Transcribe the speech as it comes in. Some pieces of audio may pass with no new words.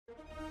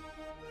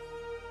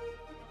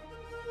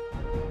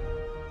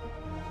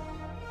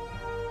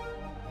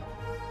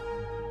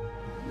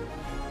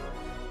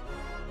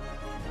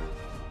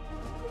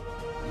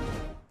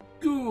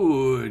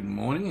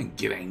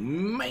G'day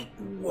mate,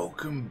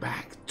 welcome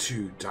back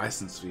to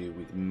Dyson Sphere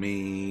with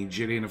me,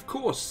 Jetty, and of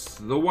course,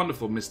 the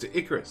wonderful Mr.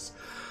 Icarus.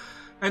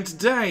 And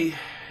today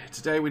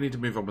we need to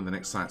move on with the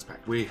next science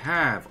pack. We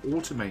have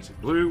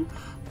automated blue,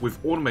 we've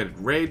automated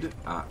red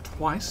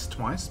twice,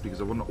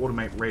 because I want to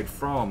automate red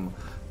from,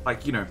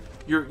 like, you know,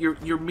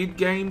 your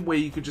mid-game where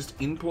you could just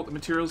import the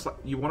materials that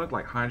you wanted,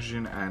 like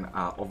hydrogen and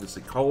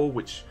obviously coal,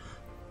 which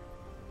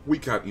we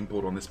can't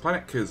import on this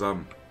planet because,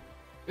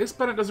 this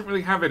planet doesn't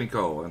really have any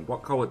coal, and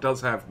what coal it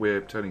does have,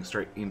 we're turning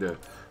straight into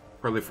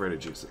Proliferator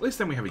juice. At least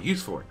then we have a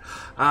use for it.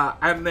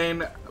 And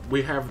then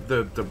we have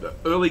the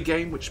early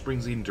game, which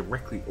brings in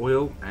directly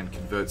oil and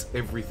converts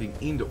everything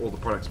into all the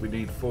products we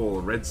need for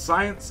red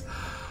science.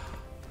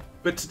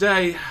 But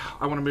today,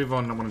 I want to move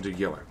on, I want to do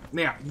yellow.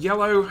 Now,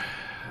 yellow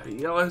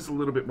is a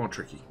little bit more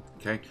tricky,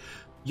 okay?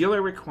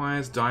 Yellow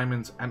requires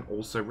diamonds and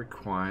also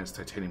requires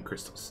titanium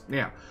crystals.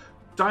 Now,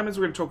 diamonds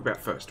we're going to talk about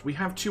first. We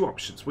have two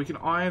options. We can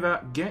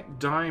either get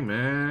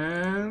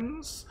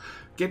diamonds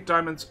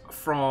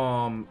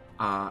from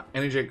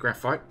energetic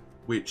graphite,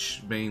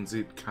 which means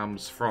it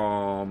comes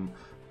from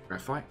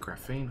graphite.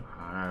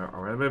 I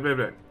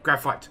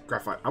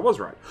was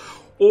right.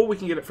 Or we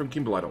can get it from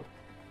kimberlite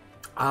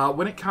ore.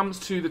 When it comes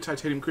to the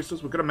titanium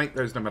crystals, we're going to make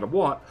those no matter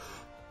what.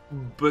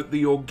 But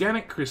the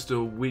organic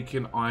crystal we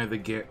can either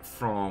get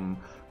from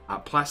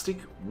plastic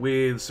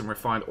with some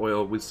refined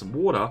oil with some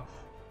water,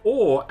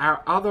 or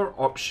our other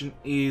option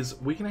is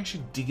we can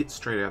actually dig it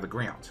straight out of the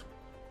ground.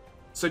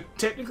 So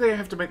technically I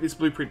have to make this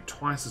blueprint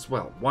twice as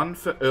well. One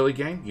for early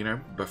game, you know,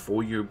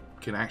 before you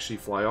can actually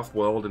fly off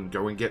world and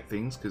go and get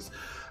things, because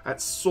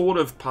that's sort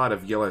of part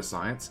of yellow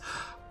science.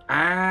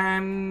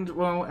 And,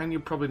 well, and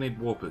you probably need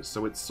warpers,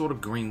 so it's sort of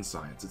green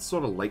science. It's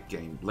sort of late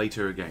game,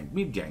 later game,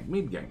 mid game.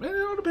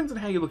 It all depends on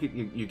how you look at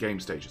your game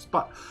stages.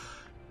 But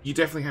you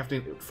definitely have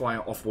to fly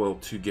off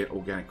world to get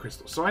organic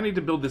crystals. So I need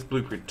to build this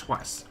blueprint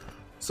twice.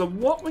 So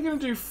what we're going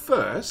to do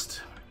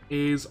first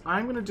is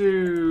I'm going to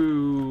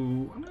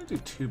do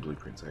two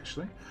blueprints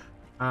actually,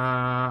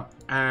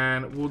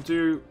 and we'll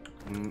do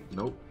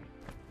nope.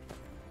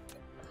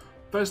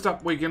 First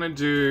up, we're going to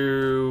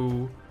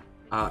do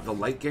the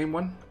late game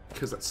one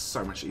because that's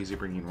so much easier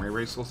bringing ray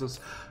resources,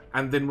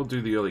 and then we'll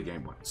do the early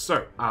game one.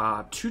 So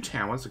 2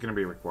 towers are going to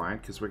be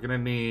required because we're going to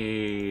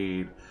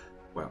need,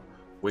 well,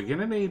 we're going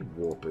to need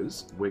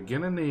warpers, we're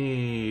going to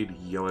need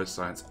yellow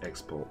science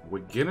export, we're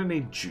going to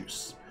need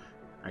juice.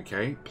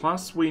 Okay,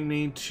 plus we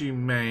need to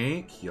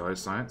make yellow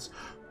science.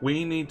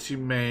 We need to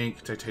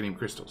make titanium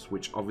crystals,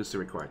 which obviously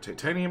require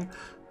titanium,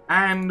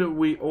 and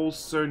we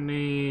also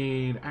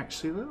need.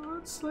 Actually,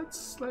 let's.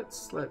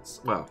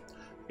 Well,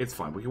 it's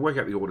fine. We can work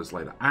out the orders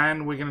later.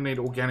 And we're going to need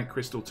organic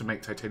crystal to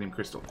make titanium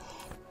crystal.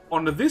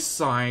 On this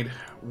side,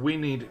 we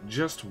need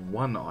just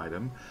one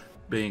item,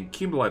 being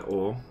kimberlite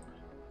ore,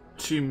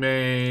 to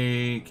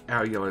make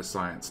our yellow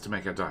science, to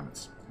make our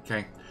diamonds.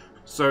 Okay,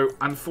 so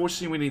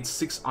unfortunately, we need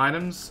 6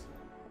 items,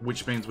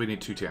 which means we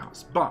need 2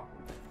 towers. But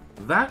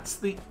that's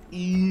the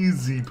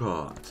easy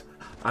part.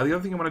 The other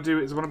thing I want to do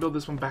is I want to build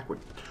this one backward.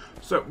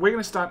 So we're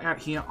going to start out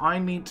here. I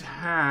need to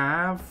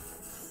have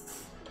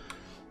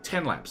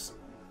 10 labs.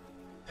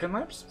 10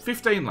 labs?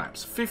 15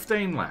 labs.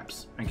 15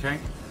 labs, okay?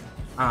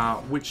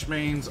 Which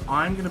means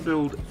I'm going to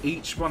build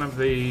each one of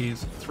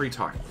these 3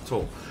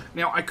 tall.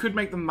 Now, I could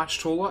make them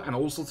much taller and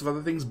all sorts of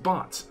other things,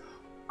 but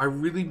I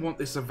really want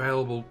this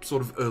available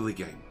sort of early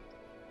game,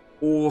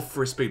 or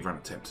for a speedrun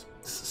attempt.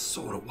 This is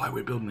sort of why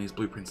we're building these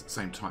blueprints at the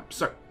same time.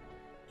 So,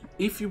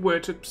 if you were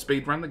to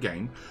speedrun the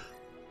game,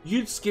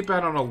 you'd skip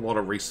out on a lot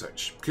of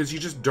research, because you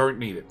just don't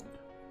need it.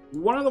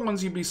 One of the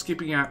ones you'd be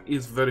skipping out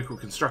is vertical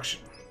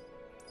construction,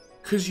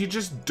 because you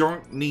just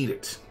don't need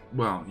it.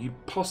 Well, you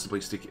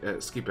possibly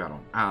skip out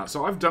on.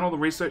 So I've done all the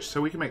research, so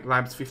we can make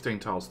labs 15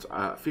 tiles,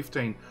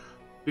 15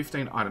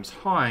 items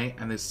high,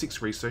 and there's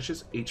 6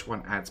 researchers. Each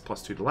one adds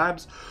 +2 to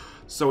labs,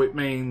 so it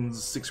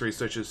means 6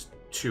 researchers,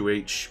 2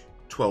 each,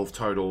 12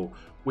 total,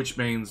 which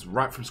means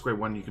right from square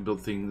one you can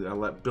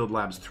build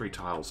labs 3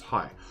 tiles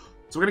high.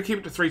 So we're going to keep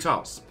it to 3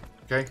 tiles.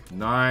 Okay,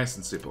 nice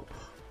and simple.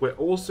 We're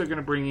also going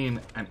to bring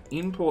in an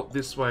import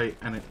this way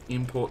and an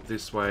import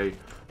this way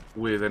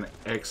with an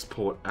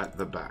export at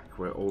the back.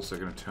 We're also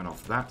going to turn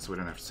off that so we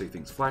don't have to see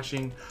things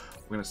flashing.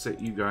 We're going to set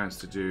you guys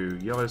to do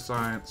yellow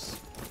science.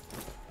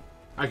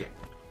 Okay,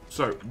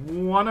 so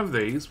one of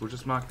these, we'll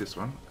just mark this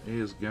one,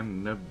 is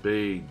going to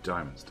be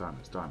diamonds.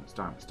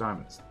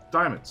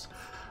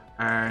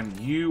 And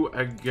you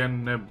are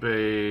gonna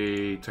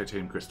be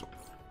titanium crystal.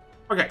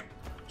 Okay,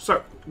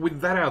 so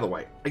with that out of the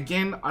way,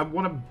 again, I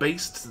want to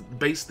base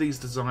these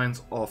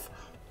designs off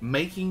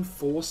making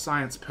 4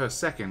 science per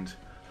second,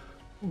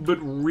 but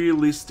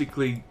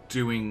realistically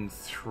doing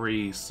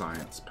 3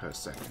 science per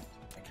second.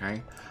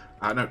 Okay,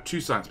 no, 2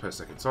 science per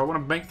second. So I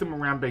want to make them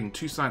around being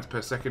 2 science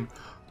per second,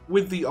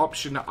 with the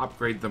option to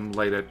upgrade them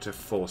later to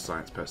 4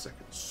 science per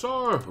second.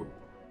 So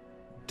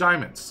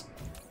diamonds.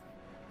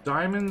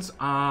 Diamonds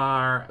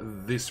are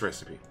this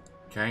recipe,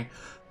 okay?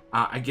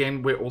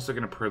 Again, we're also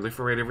going to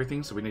proliferate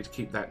everything, so we need to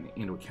keep that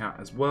into account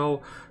as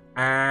well.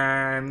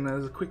 And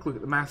as a quick look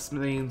at the maths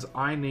means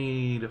I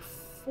need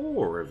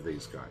 4 of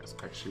these guys.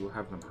 Actually, we'll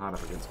have them hard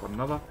up against one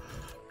another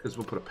because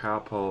we'll put a power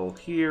pole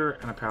here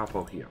and a power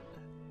pole here.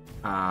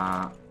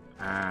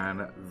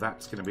 And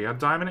that's going to be our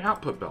diamond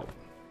output belt.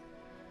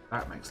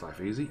 That makes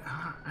life easy.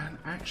 And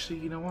actually,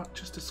 you know what?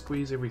 Just to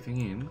squeeze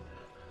everything in,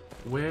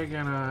 we're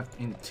going to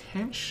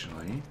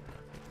intentionally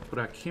put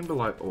our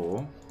kimberlite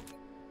ore,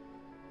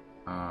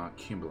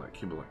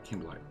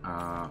 kimberlite,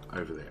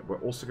 over there.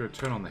 We're also going to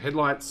turn on the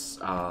headlights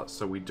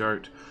so we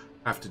don't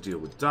have to deal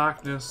with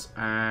darkness.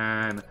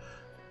 And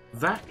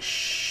that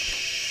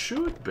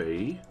should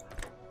be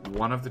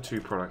one of the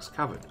 2 products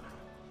covered,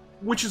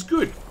 which is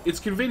good. It's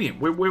convenient.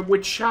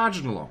 We're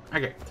charging along.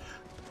 Okay,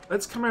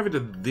 let's come over to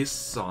this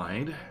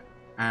side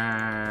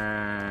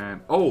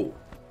and oh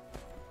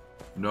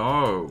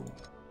no,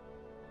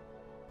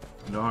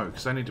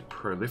 because I need to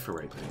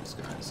proliferate these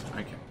guys.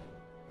 Okay,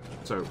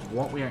 so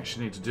what we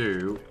actually need to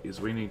do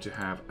is we need to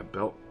have a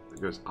belt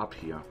that goes up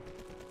here,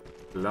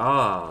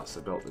 plus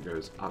a belt that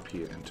goes up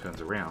here and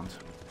turns around.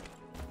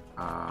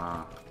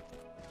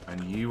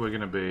 And you are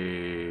going to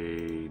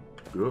be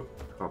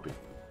copy.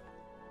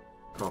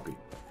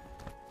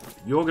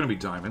 You're going to be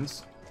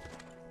diamonds.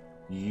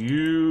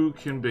 You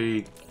can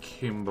be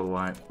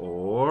kimberlite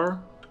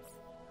ore,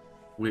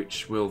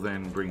 which will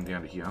then bring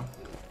down to here.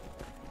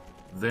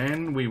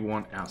 Then we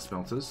want our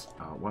smelters.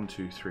 1,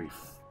 2, 3,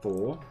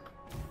 4.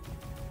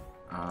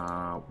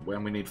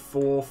 When we need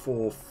 4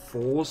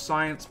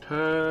 science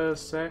per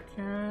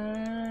second.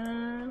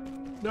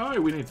 No,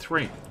 we need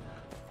 3.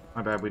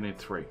 My bad, we need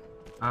 3.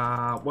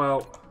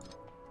 Well,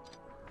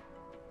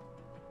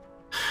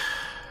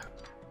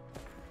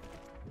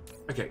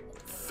 okay,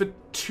 for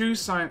 2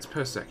 science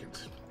per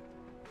second,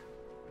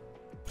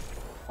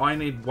 I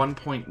need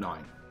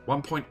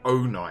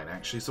 1.09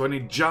 actually, so I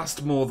need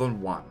just more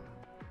than 1,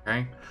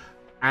 okay?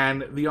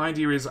 And the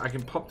idea is I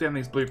can pop down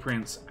these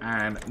blueprints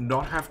and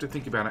not have to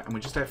think about it, and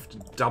we just have to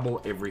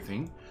double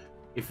everything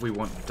if we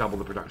want double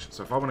the production.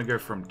 So if I want to go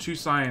from 2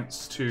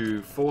 science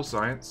to 4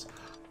 science,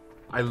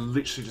 I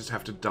literally just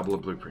have to double a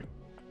blueprint,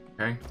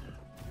 okay?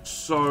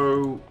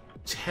 So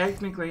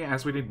technically,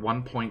 as we did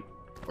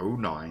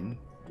 1.09,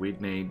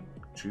 we'd need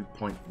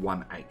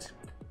 2.18.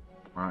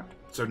 Alright,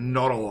 so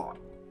not a lot.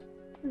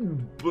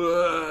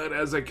 But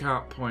as I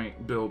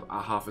can't build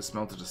a half a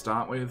smelter to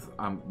start with,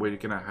 we're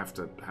going to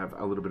have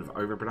a little bit of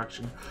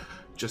overproduction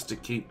just to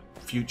keep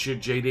future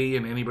JD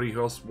and anybody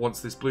who else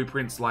wants this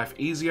blueprint's life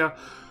easier.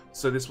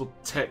 So this will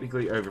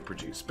technically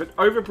overproduce. But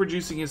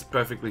overproducing is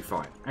perfectly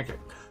fine. Okay.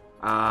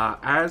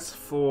 As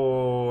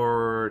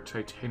for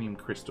titanium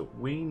crystal,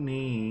 we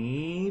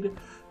need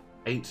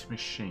 8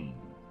 machines.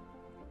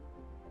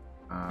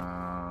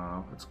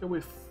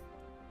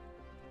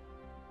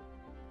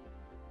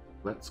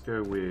 Let's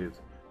go with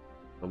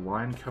the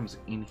line comes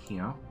in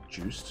here,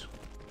 juiced,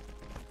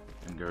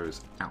 and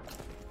goes out.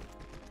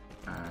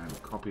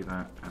 And copy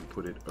that and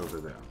put it over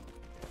there.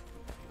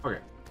 Okay.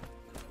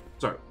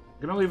 So, I'm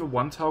going to leave a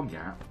 1-tile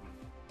gap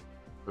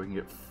so we can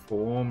get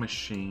 4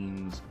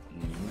 machines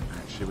in.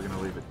 Actually, we're going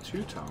to leave a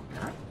 2-tile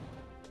gap.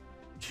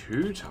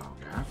 2-tile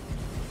gap.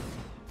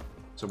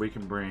 So we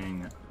can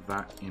bring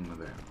that in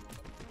there.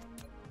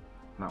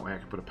 And that way I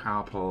can put a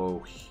power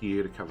pole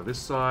here to cover this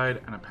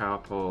side and a power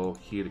pole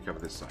here to cover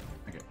this side.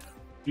 Okay.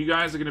 You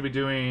guys are going to be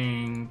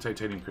doing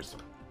titanium crystal.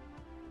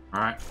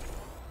 Alright.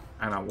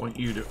 And I want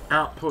you to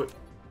output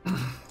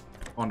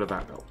onto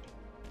that belt.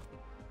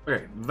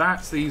 Okay,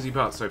 that's the easy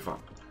part so far.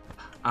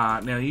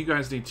 Now you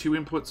guys need 2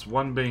 inputs,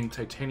 one being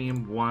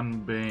titanium,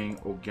 one being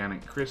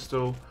organic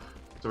crystal.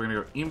 So we're going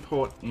to go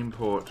import,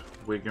 import.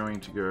 We're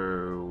going to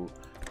go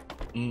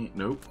in,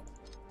 nope.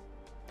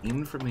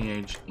 In from the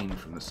edge, in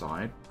from the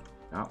side.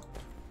 Yep.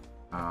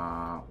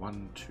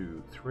 1,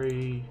 2,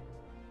 3.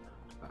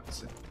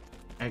 That's it.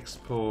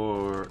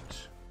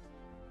 Export.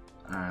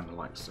 And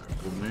like so.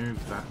 We'll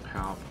move that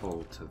power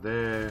pole to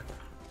there.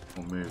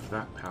 We'll move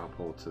that power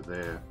pole to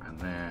there and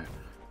there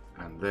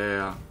and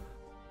there.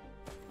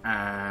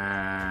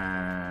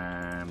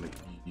 And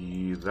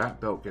that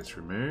belt gets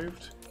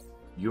removed.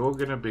 You're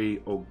going to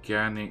be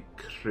organic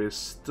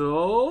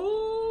crystal.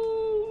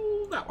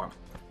 That one.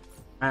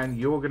 And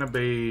you're going to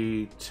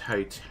be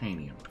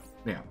titanium.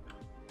 Now,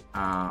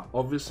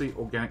 obviously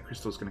organic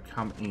crystal is going to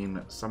come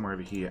in somewhere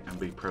over here and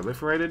be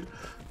proliferated.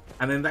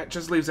 And then that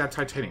just leaves our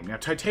titanium. Now,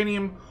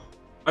 titanium,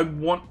 I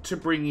want to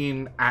bring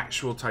in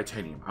actual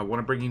titanium. I want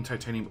to bring in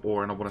titanium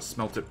ore and I want to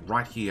smelt it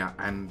right here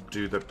and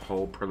do the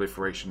whole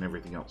proliferation and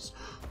everything else.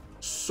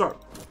 So,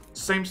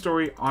 same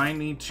story. I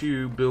need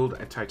to build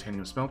a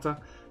titanium smelter.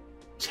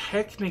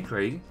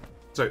 Technically,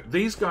 so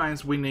these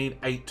guys, we need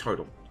 8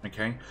 total,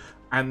 okay?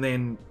 And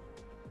then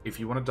if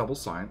you want to double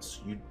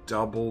science, you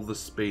double the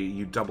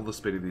speed of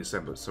the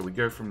assembler. So we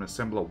go from an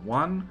assembler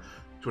 1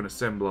 to an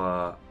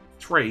assembler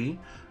 3,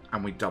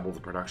 and we double the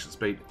production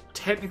speed.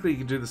 Technically, you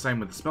can do the same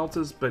with the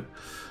smelters, but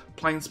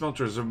plain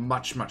smelter is a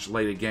much, much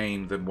later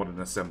game than what an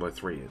assembler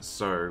 3 is.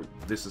 So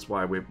this is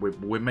why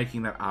we're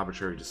making that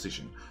arbitrary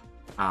decision.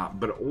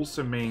 But it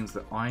also means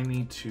that I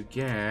need to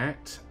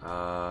get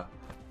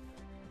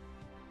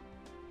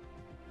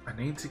I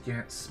need to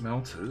get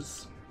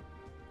smelters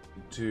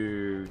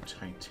to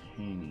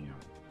titanium.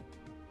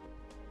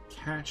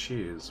 Catch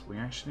is, we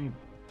actually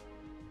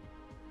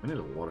need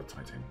a lot of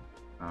titanium.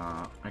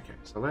 Okay,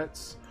 so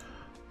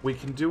we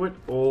can do it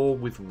all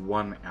with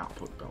one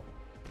output belt.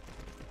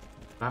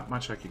 That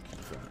much I can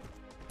confirm.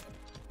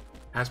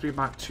 Has to be a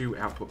Mark II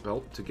output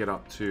belt to get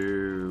up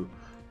to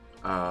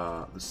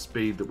the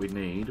speed that we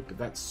need, but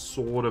that's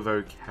sort of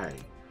okay.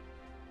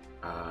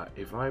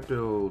 If I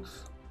build...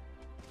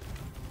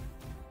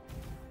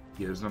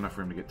 Yeah, there's not enough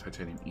room to get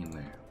titanium in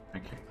there.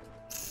 Okay.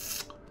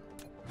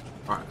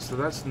 Alright, so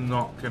that's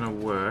not going to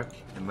work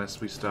unless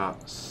we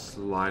start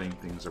sliding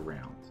things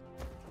around.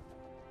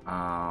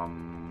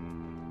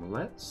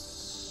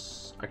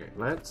 Let's... Okay,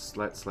 let's.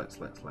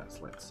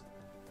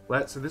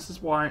 So this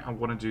is why I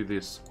want to do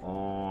this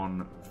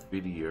on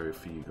video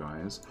for you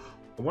guys.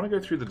 I want to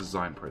go through the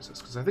design process,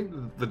 because I think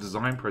the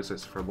design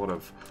process for a lot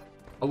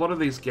of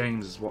these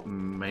games is what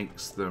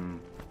makes them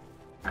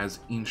as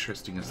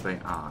interesting as they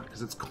are,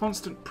 because it's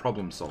constant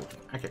problem solving.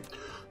 Okay,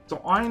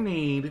 so I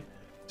need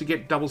to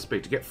get double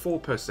speed, to get 4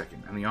 per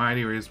second, and the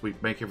idea is we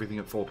make everything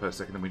at 4 per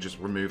second and we just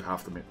remove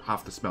half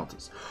the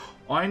smelters.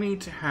 I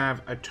need to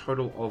have a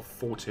total of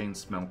 14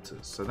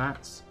 smelters, so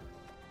that's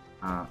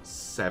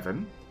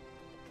 7.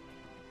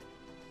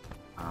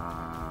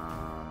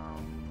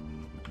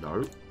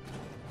 No.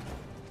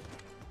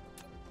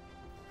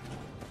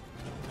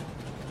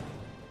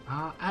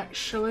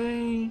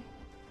 Actually,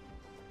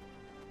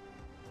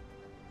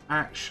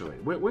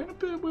 we're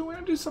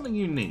gonna do something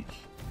unique.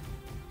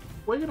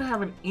 We're gonna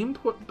have an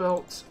input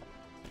belt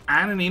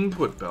and an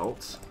input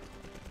belt,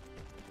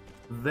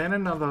 then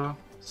another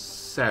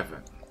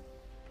 7,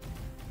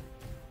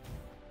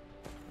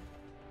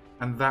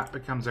 and that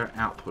becomes our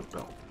output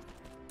belt.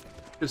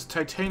 Because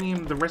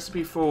titanium, the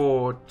recipe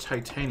for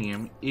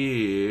titanium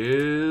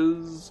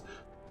is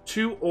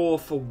 2 ore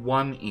for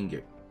 1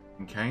 ingot.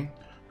 Okay,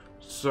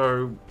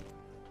 so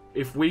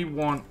if we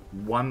want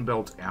 1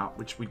 belt out,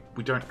 which we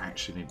don't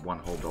actually need 1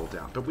 whole belt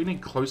out, but we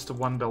need close to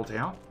 1 belt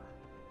out.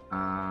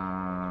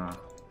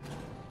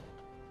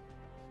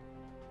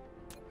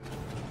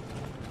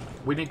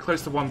 We need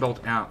close to 1 belt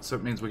out, so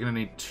it means we're going to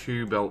need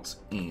 2 belts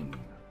in.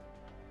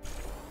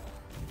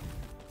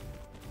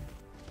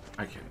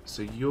 Okay,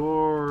 so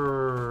you're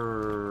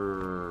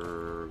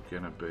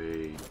going to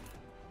be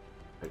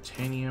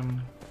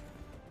titanium.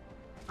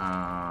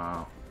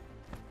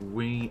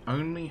 We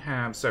only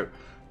have... So,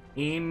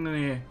 in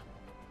there,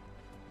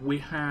 we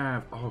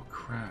have... Oh,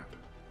 crap.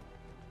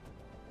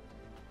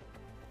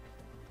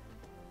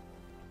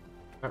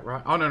 Is that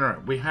right? Oh,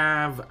 no. We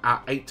have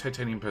 8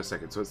 titanium per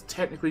second, so it's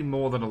technically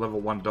more than a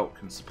level 1 belt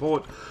can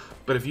support.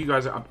 But if you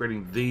guys are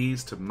upgrading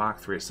these to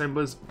Mark III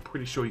assemblers, I'm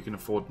pretty sure you can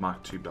afford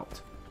Mark II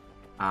belt.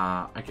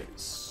 Okay,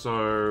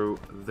 so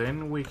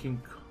then we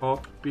can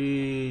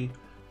copy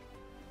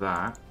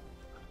that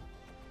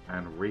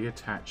and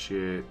reattach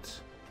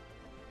it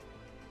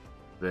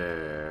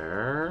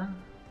there.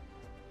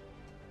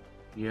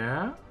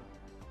 Yeah.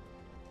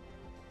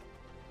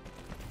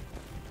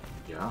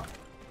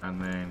 And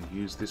then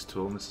use this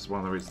tool, and this is one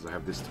of the reasons I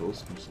have this tool,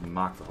 so you can just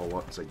mark the whole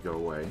lot and say go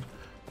away.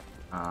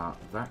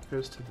 That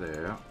goes to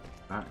there.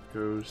 That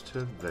goes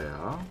to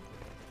there.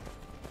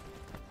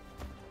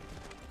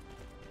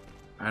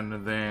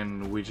 And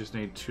then we just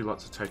need 2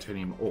 lots of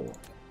titanium ore.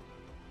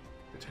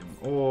 Titanium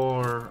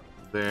ore,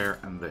 there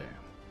and there.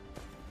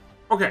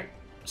 Okay,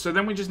 so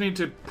then we just need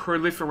to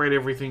proliferate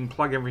everything,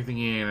 plug everything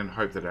in, and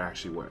hope that it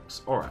actually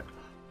works. Alright,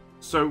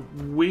 so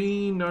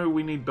we know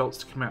we need belts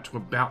to come out to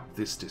about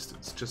this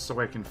distance, just so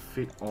I can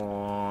fit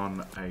on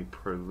a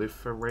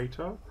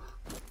proliferator.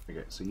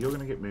 Okay, so you're going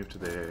to get moved to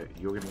there,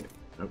 you're going to get,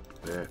 nope,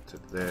 there to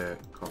there,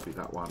 copy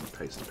that one,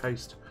 paste to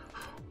paste.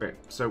 Okay,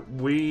 so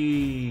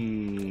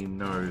we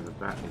know that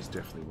that is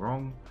definitely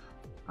wrong.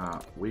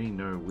 We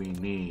know we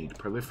need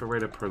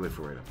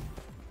proliferator.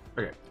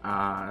 Okay,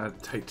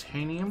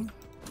 titanium,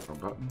 wrong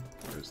button,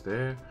 goes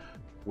there.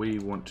 We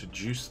want to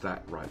juice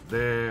that right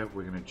there.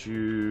 We're going to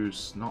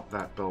juice not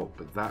that belt,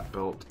 but that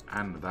belt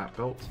and that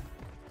belt.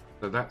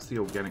 So that's the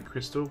organic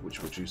crystal,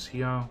 which will juice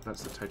here.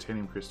 That's the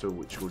titanium crystal,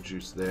 which will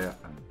juice there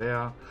and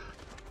there.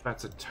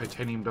 That's a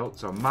titanium belt.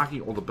 So I'm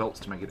marking all the belts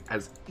to make it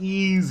as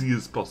easy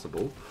as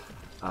possible.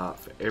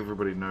 For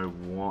everybody to know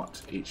what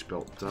each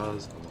belt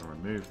does. I want to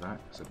remove that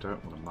because I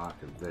don't want to mark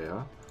it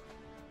there.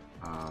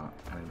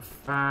 And in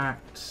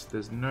fact,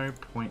 there's no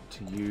point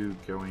to you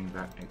going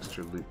that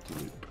extra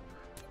loop-de-loop.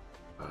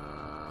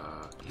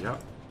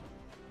 Yep.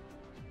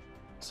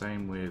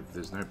 Same with,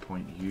 there's no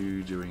point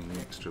you doing the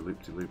extra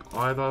loop-de-loop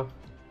either.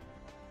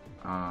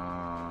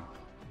 And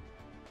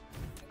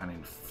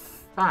in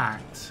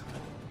fact,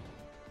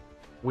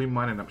 we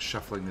might end up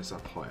shuffling this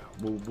up higher.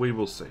 We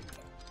will see.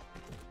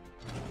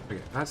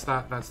 Okay, that's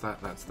that. That's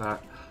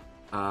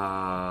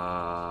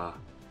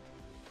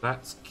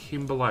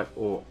kimberlite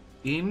ore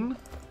in,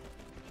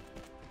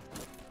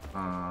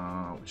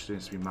 which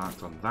needs to be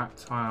marked on that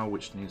tile,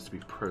 which needs to be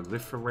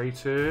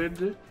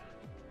proliferated.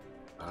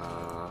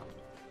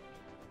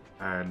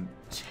 And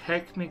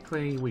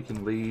technically we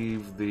can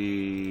leave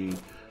the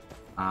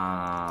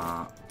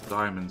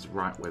diamonds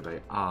right where they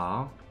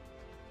are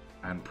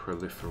and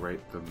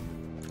proliferate them.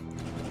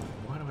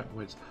 Why do I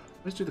always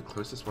do the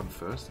closest one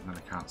first and then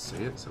I can't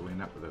see it, so we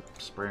end up with a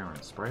sprayer and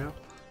a sprayer.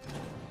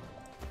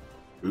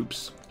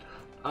 Oops.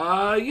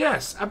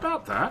 Yes,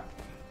 about that.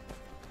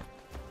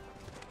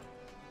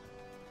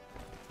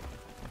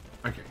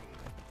 Okay.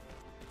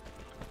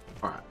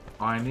 Alright,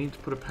 I need to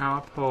put a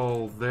power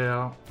pole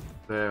there,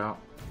 there,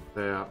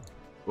 there,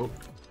 oh,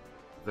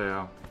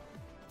 there,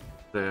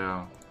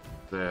 there,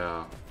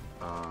 there,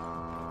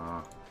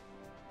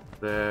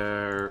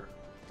 there,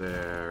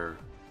 there,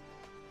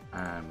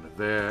 and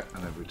there,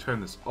 and then if we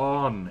turn this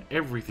on,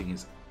 everything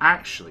is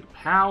actually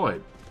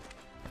powered.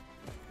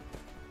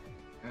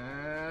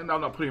 And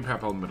I'm not putting a power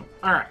pole in the middle.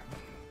 Alright.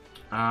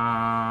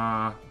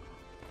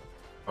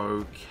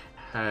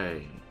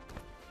 Okay.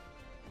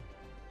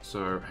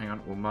 So, hang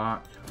on, we'll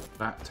mark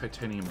that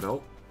titanium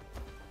belt.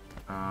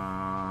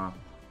 Alright,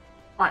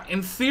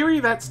 in theory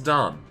that's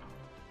done.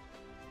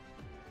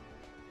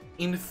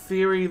 In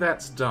theory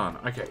that's done.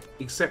 Okay,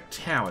 except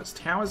towers.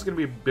 Towers are going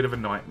to be a bit of a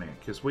nightmare,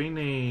 because we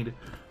need...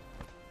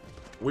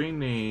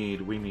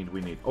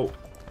 Oh,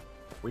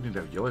 we need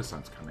to have yellow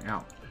signs coming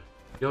out.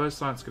 Yellow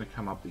sign's going to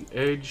come up the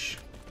edge,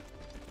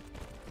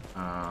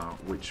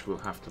 which we'll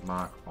have to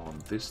mark on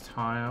this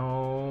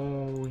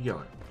tile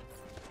yellow.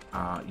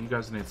 You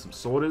guys need some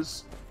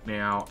sorters.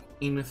 Now,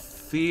 in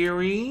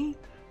theory,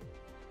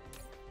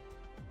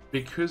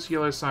 because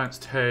yellow science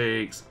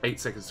takes 8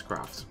 seconds to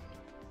craft,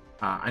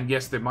 and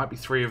yes, there might be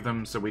 3 of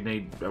them, so we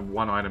need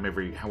 1 item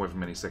every however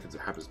many seconds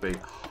it happens to be.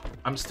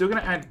 I'm still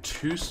going to add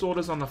 2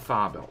 sorters on the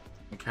far belt,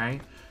 okay?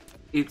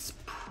 It's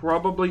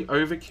probably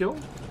overkill,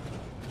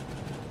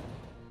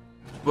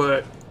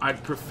 but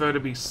I'd prefer to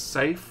be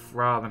safe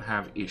rather than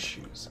have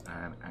issues.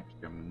 And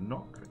actually, I'm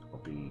not going to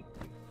copy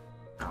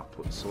the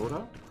output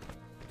sorter,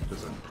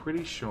 because I'm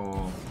pretty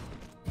sure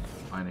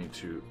I need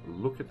to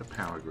look at the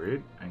power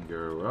grid and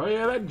go, oh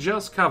yeah, that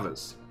just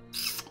covers.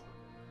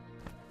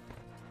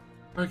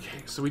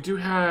 Okay, so we do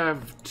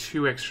have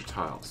 2 extra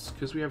tiles.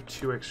 Because we have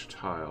 2 extra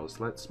tiles,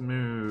 let's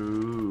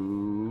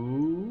move...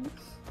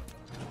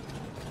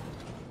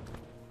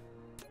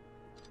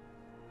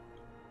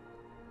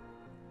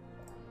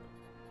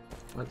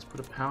 Let's put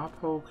a power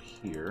pole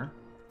here.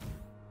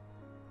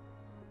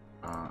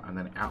 And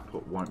then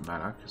output won't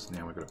matter, because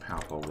now we've got a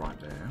power pole right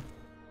there.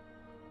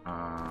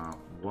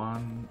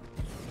 1,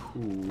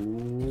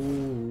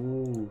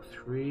 2,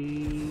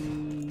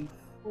 3,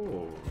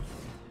 4.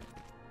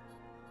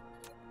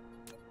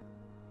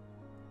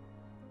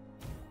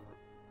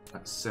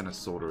 That center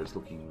sorter is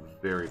looking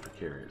very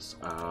precarious.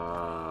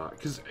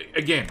 Because,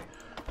 again,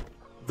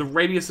 the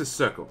radius is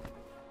circle.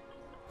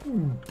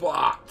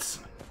 But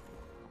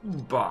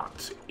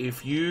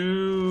if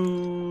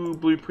you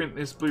blueprint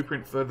this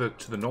blueprint further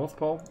to the North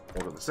Pole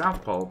or to the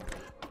South Pole,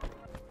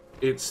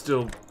 it's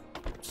still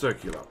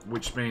circular,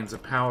 which means a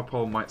power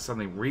pole might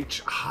suddenly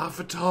reach half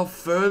a tile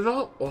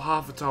further or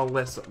half a tile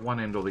less at one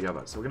end or the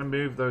other. So we're going to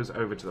move those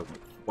over to the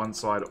one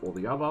side or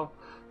the other.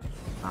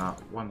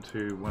 1,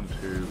 2, 1,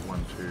 2,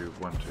 1, 2,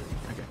 1, 2.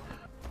 Okay.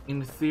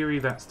 In theory,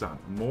 that's done.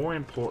 More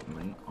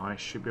importantly, I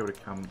should be able to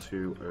come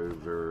to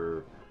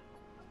over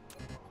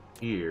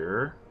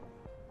here.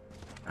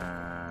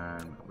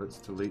 And let's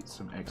delete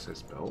some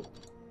excess belt.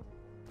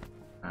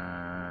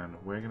 And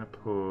we're going to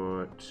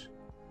put...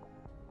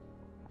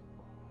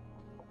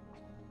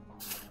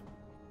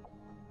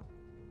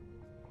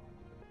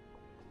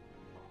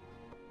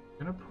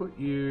 I'm going to put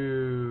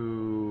you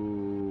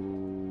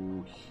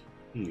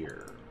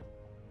here.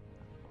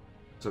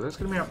 So that's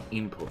going to be our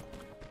input.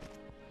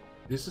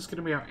 This is going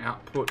to be our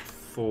output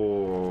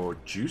for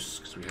juice,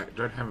 because we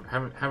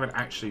haven't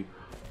actually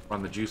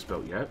run the juice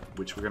belt yet,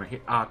 which we're going to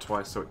hit R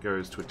twice so it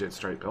goes to a dead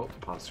straight belt to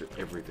pass through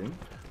everything.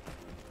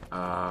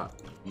 Hang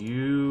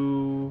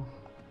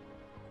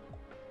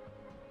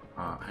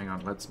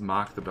on, let's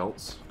mark the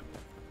belts.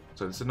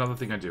 So that's another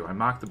thing I do. I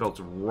mark the belts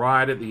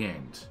right at the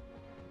end.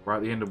 Right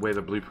at the end of where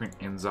the blueprint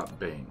ends up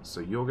being.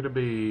 So you're going to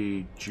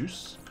be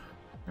juice.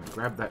 I'm going to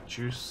grab that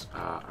juice.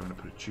 I'm going to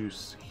put a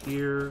juice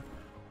here,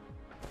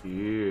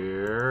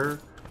 here,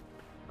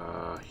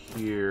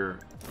 here,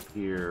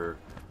 here,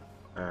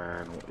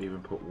 and we'll even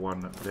put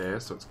one there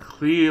so it's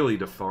clearly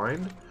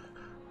defined.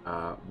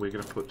 We're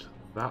going to put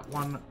that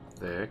one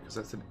there because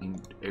that's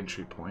an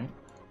entry point,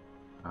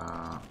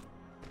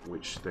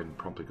 which then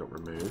promptly got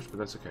removed, but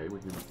that's okay. We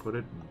can put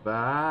it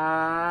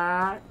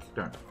back.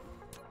 Don't.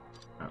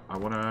 I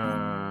want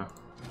to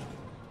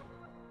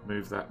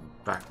move that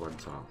back one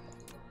tile.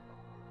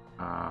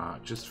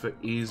 Just for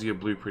easier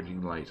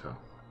blueprinting later.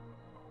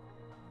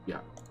 Yeah.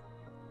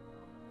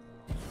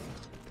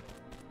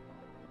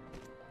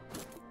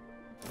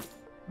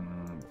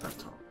 That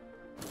tile.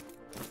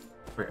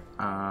 Okay,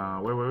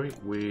 where were we?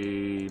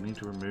 We need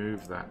to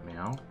remove that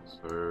now.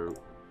 So,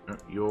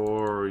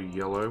 you're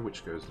yellow,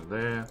 which goes into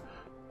there.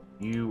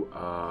 You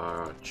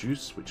are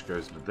juice, which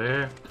goes into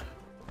there.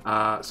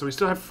 So we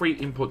still have 3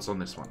 inputs on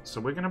this one. So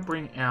we're going to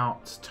bring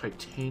out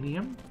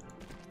titanium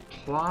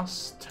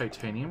plus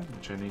titanium,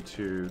 which I need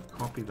to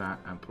copy that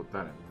and put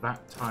that in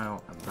that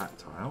tile and that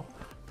tile.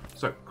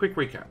 So, quick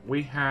recap.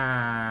 We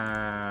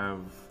have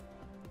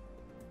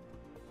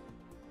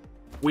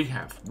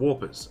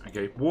warpers,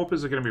 okay?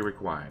 Warpers are going to be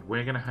required.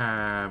 We're going to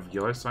have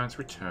yellow science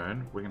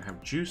return. We're going to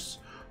have juice.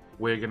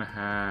 We're going to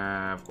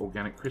have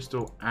organic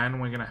crystal.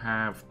 And we're going to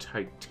have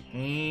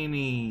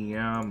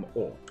titanium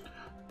ore.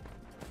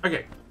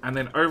 Okay, and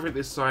then over at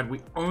this side, we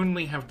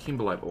only have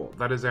kimberlite ore.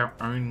 That is our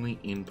only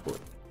input.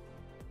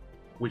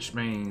 Which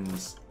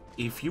means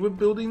if you were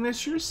building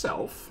this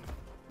yourself,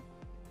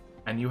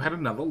 and you had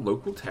another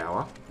local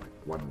tower, like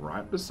one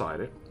right beside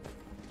it,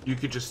 you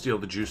could just steal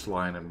the juice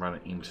line and run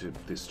it into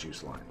this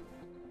juice line.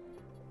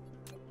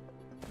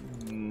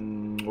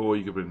 Or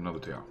you could put another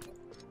tower.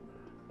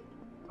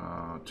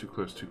 Too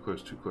close, too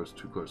close, too close,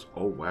 too close.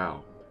 Oh,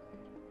 wow.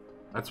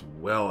 That's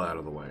well out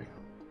of the way.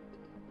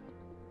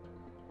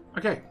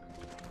 Okay.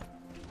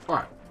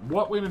 Alright,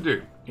 what we're going to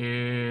do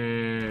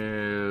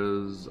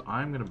is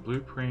I'm going to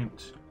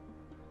blueprint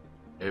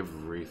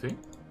everything.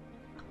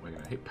 We're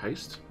going to hit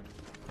paste.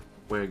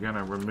 We're going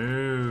to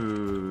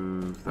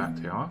remove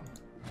that tower.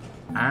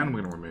 And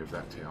we're going to remove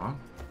that tower.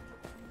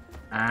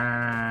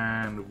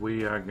 And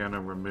we are going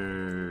to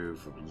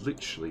remove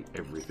literally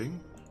everything.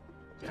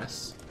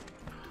 Yes.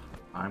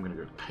 I'm going to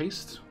go to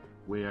paste.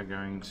 We are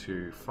going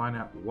to find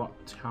out what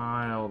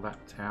tile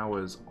that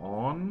tower's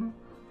on.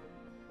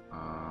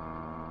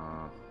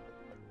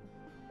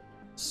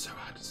 So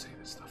hard to see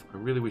this stuff. I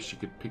really wish you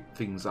could pick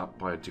things up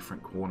by a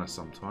different corner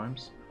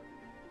sometimes.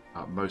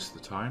 Most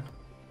of the time.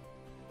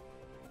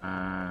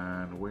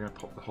 And we're going to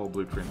pop the whole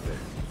blueprint there.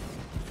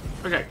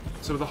 Okay,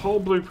 so the whole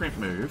blueprint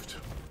moved.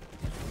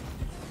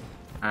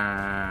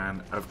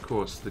 And, of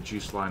course, the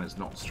juice line is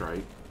not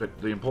straight. But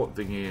the important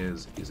thing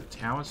is a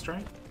tower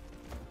straight?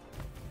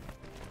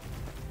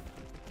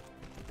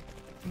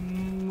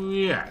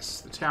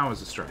 Yes, the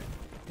towers are straight.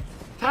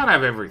 Can't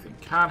have everything.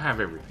 Can't have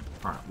everything.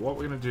 Alright, what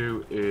we're going to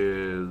do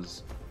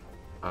is...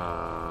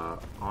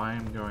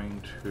 I'm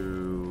going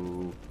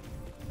to...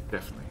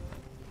 Definitely.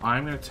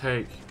 I'm going to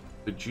take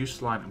the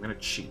juice line. I'm going to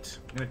cheat.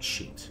 I'm going to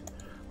cheat.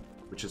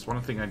 Which is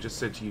one thing I just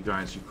said to you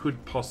guys you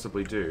could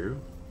possibly do.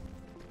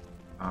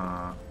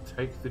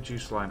 Take the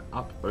juice line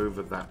up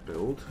over that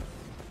build.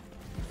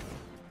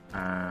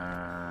 And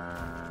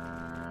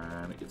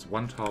it's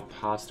one tile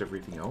past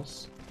everything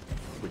else.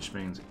 Which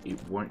means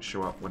it won't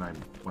show up when I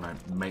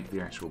make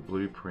the actual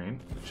blueprint,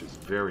 which is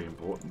very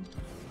important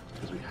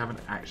because we haven't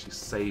actually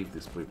saved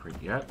this blueprint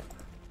yet.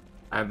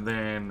 And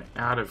then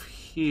out of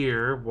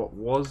here, what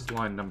was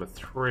line number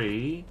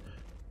 3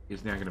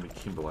 is now going to be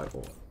kimberlite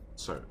ore.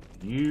 So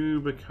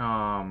you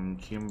become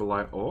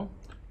kimberlite ore.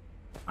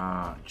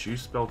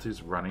 Juice belt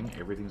is running.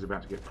 Everything's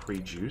about to get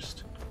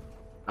pre-juiced.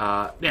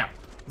 Now,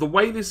 the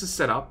way this is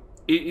set up,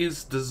 it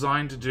is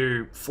designed to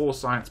do 4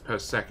 science per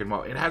second.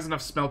 Well, it has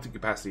enough smelting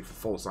capacity for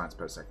 4 science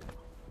per second.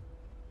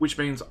 Which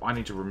means I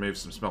need to remove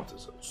some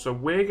smelters. So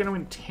we're going to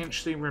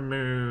intentionally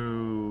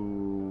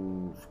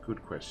remove...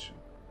 Good question.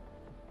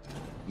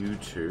 You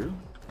two.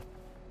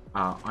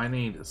 I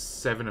need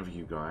 7 of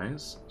you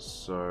guys.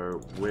 So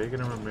we're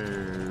going to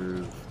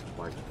remove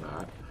like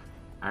that.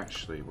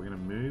 Actually, we're going to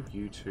move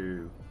you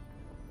two...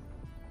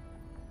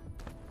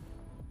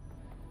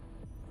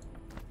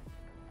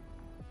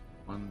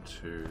 1,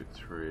 2,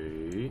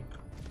 3,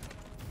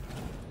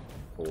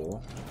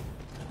 4.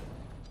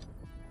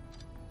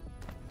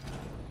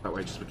 That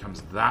way it just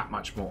becomes that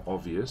much more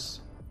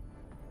obvious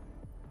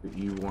that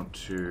you want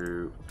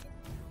to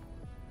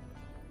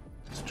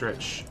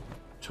stretch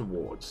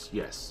towards.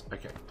 Yes,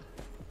 okay.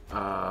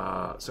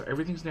 So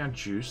everything's now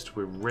juiced.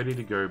 We're ready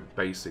to go,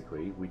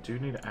 basically. We do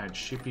need to add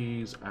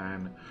shippies,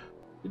 and...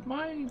 Did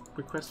my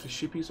request for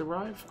shippies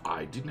arrive?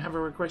 I didn't have a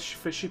request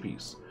for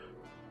shippies.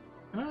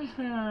 Can I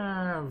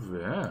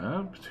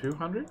have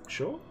 200?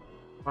 Sure.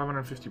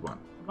 551.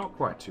 Not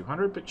quite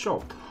 200, but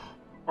sure.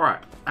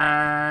 Alright.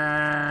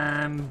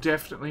 And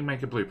definitely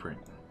make a blueprint.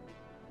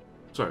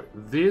 So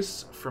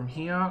this from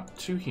here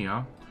to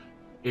here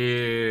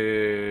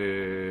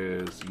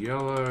is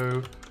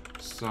yellow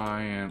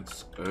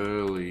science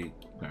early.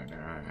 No,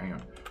 hang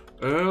on.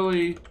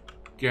 Early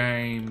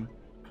game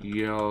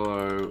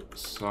yellow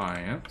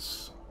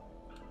science.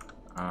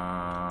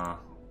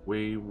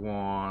 We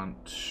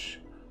want...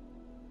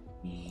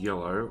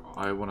 yellow.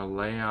 I want a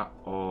layout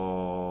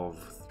of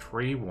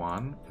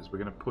 3-1 because we're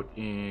going to put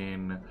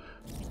in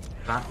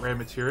that rare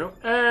material.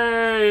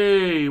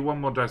 Hey! One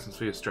more Dyson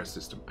Sphere stress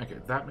system. Okay,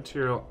 that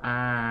material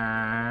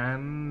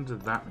and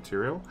that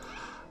material.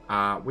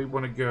 We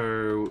want to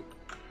go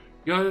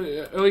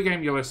early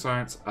game yellow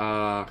science.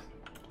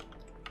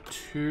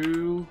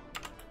 2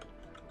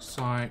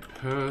 site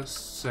per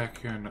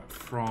second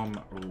from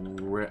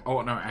rare.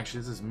 Oh no, actually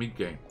this is mid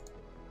game.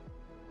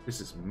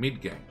 This is mid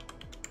game.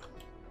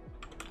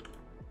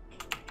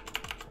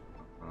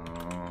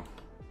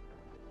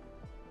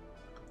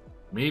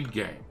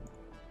 Mid-game.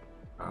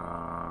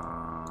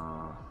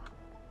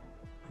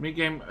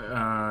 Mid-game,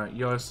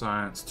 yellow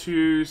science.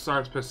 2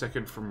 sites per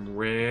second from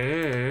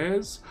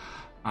rares.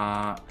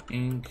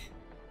 Ink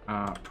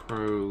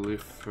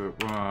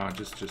Proliferator,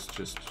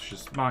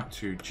 just Mark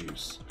 2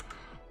 juice.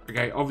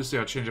 Okay, obviously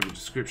I'll change up the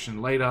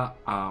description later,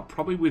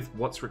 probably with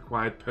what's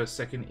required per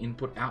second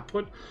input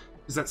output,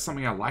 because that's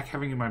something I like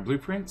having in my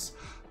blueprints.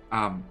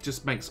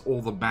 Just makes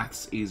all the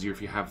maths easier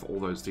if you have all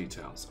those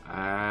details.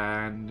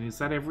 And is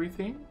that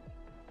everything?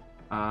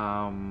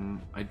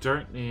 I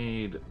don't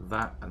need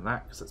that and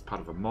that because that's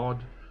part of a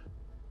mod.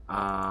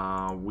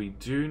 We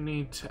do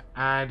need to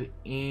add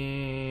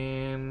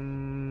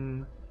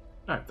in...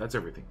 No, that's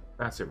everything.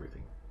 That's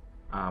everything.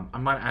 I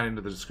might add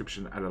into the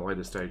description at a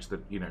later stage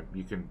that, you know,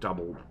 you can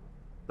double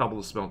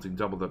the smelting,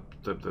 double the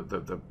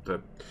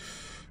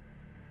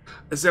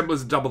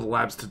assemblers, double the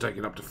labs to take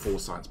it up to 4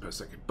 science per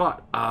second.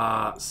 But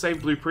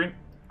save blueprint.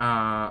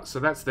 So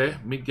that's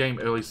there, mid-game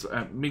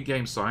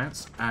mid-game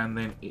science, and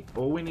then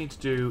all we need to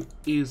do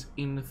is,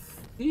 in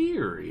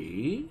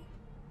theory,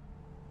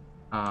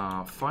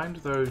 find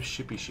those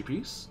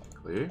shippies.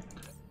 Clear.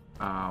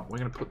 We're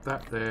going to put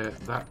that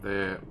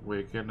there.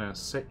 We're going to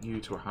set you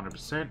to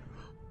 100%.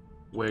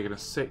 We're going to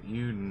set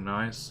you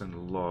nice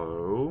and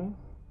low.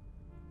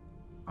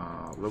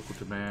 Local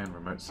demand,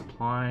 remote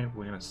supply.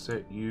 We're going to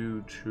set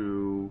you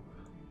to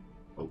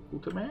local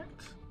demand.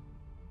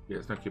 Yeah,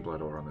 there's no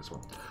Keyblade ore on this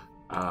one.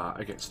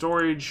 Okay,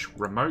 storage,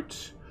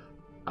 remote,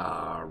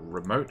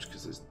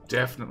 because there's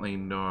definitely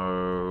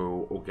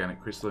no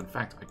organic crystal. In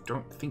fact, I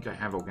don't think I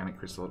have organic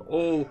crystal at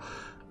all.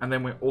 And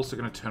then we're also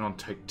going to turn on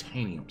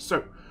titanium.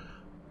 So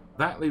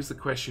that leaves the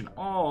question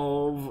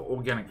of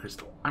organic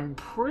crystal. I'm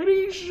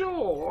pretty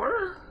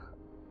sure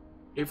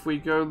if we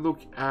go look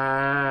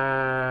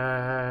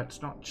at,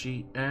 it's not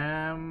GM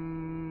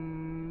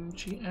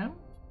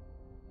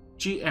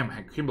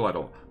had Kimberlite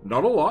ore.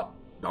 Not a lot.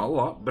 Not a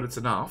lot, but it's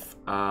enough.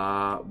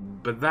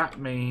 But that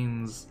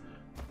means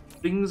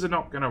things are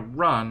not going to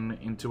run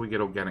until we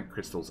get organic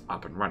crystals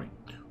up and running.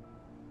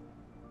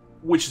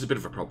 Which is a bit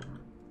of a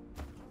problem.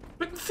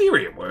 But in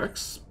theory it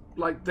works.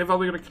 Like, they've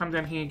only got to come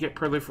down here and get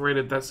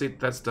proliferated. That's it.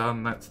 That's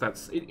done.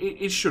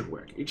 It should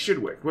work. It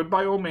should work. But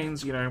by all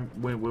means, you know,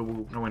 we'll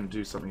go and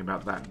do something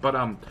about that. But,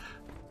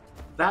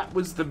 that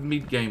was the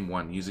mid-game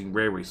one, using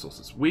rare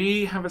resources.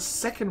 We have a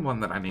second one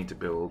that I need to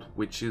build,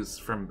 which is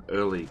from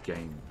early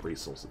game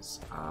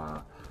resources.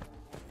 I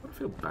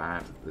feel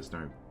bad that there's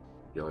no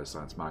yellow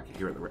science marker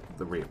here at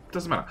the rear.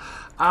 Doesn't matter.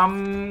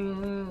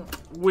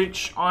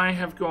 Which I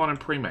have gone and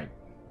pre-made.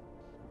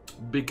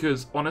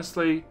 Because,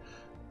 honestly,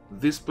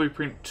 this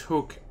blueprint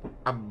took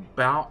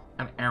about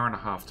an hour and a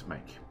half to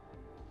make.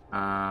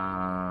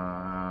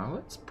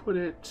 Let's put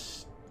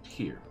it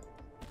here.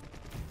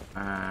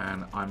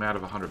 And I'm out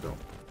of 100 belt.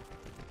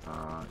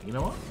 You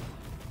know what?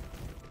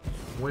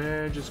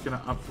 We're just going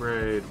to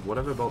upgrade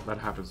whatever belt that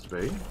happens to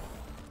be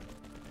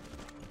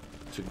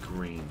to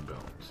green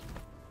belt.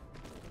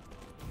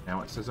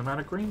 Now it says I'm out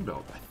of green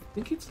belt. I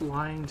think it's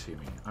lying to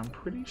me. I'm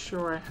pretty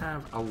sure I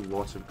have a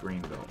lot of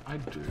green belt. I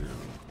do.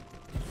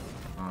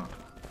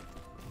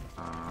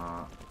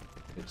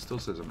 It still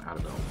says I'm out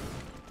of belt.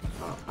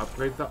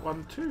 Upgrade that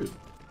one too.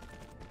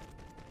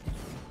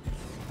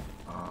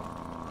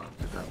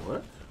 Did that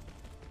work?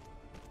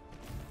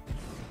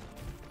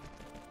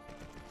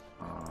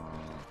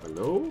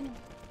 Hello?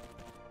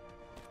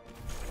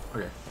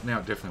 Okay, now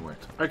it definitely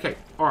worked. Okay,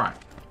 alright.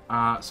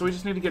 So we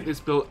just need to get this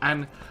built,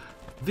 and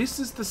this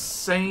is the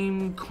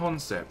same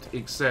concept,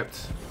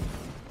 except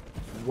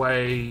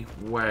way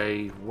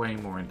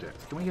more in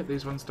depth. Can we get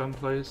these ones done,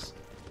 please?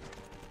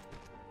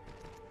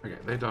 Okay,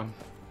 they're done.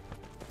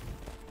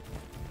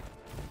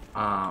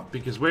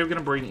 Because we're going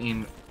to bring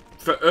in,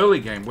 for early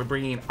game, we're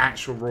bringing in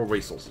actual raw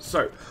resources.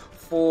 So,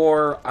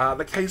 for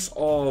the case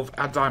of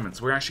our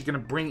diamonds, we're actually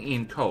going to bring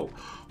in coal,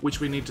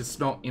 which we need to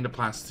smelt into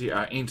plastic,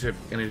 into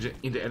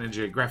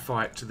energy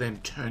graphite to then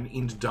turn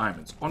into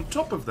diamonds. On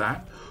top of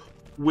that,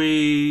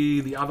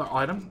 the other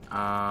item,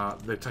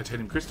 the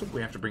titanium crystal,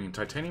 we have to bring in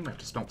titanium, we have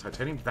to smelt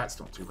titanium. That's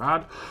not too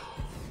hard.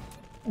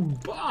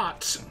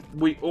 But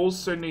we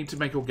also need to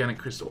make organic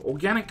crystal.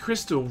 Organic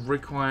crystal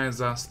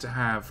requires us to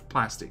have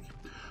plastic,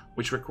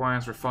 which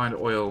requires refined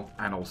oil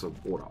and also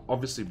water.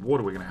 Obviously,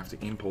 water we're going to have to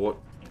import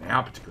in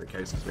our particular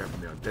case because we happen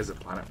to be on a desert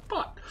planet.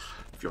 But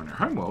if you're on your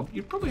home world,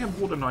 you probably have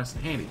water nice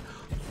and handy.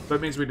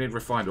 That means we need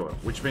refined oil,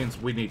 which means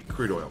we need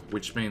crude oil,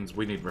 which means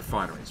we need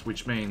refineries,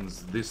 which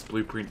means this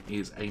blueprint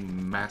is a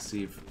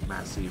massive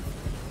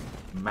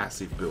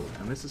build.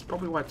 And this is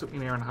probably why it took me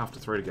an hour and a half to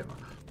throw together.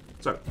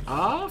 So,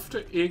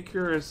 after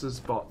Icarus's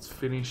bots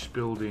finish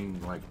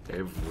building, like,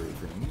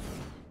 everything...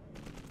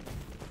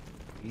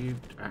 You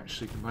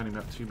actually complaining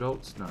about 2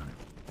 belts? No.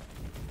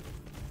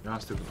 You are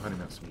still complaining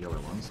about some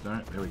yellow ones.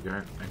 No, there we go.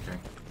 Okay.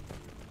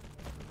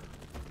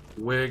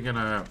 We're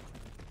gonna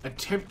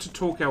attempt to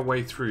talk our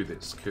way through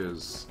this,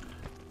 because,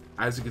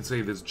 as you can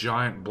see, there's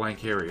giant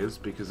blank areas,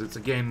 because it's,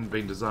 again,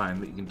 been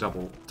designed that you can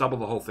double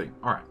the whole thing.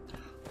 Alright.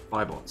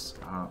 5 bots.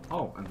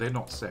 Oh, and they're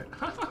not set.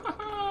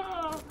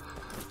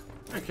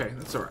 Okay,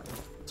 that's alright.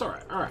 It's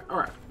alright,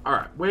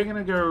 alright. We're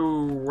gonna go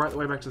right the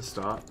way back to the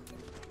start.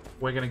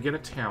 We're gonna get a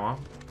tower,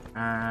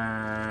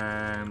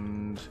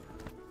 and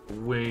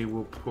we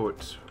will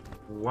put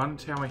one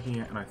tower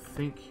here, and I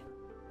think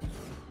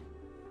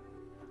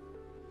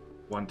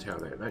one tower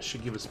there. That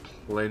should give us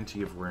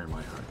plenty of room,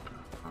 I hope.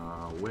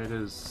 Where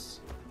does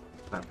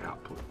that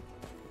output?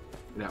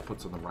 It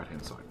outputs on the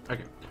right-hand side.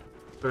 Okay.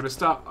 So to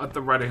start at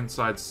the right-hand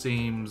side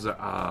seems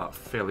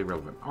fairly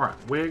relevant. Alright,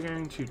 we're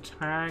going to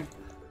tag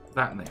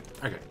that in there.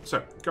 Okay,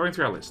 so going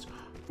through our list.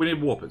 We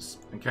need warpers,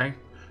 okay?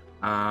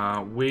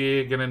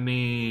 We're going to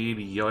need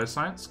yellow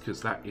science,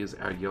 because that is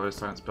our yellow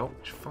science belt,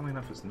 which funnily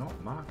enough is not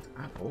marked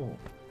at all.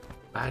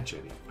 Bad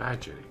Jetty,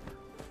 bad Jetty.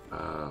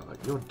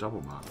 Like you're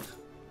double marked.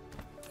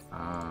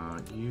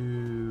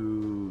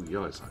 You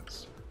yellow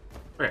science.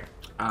 Okay,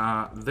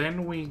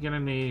 then we're going to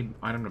need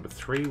item number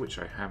 3, which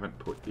I haven't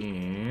put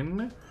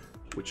in,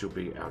 which will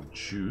be our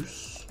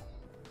juice.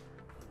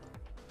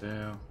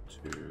 There,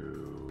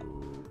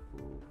 to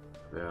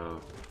there,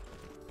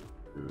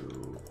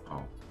 to,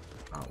 oh,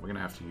 we're going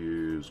to have to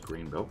use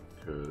green belt,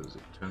 because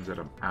it turns out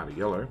I'm out of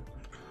yellow,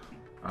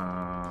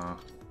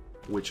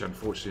 which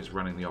unfortunately is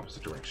running the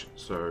opposite direction.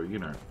 So, you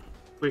know,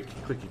 clicky,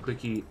 clicky,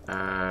 clicky,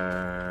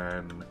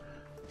 and,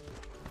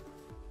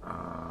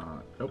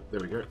 nope, there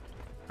we go.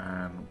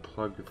 And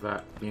plug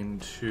that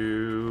into,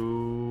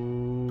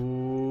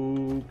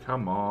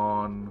 come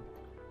on,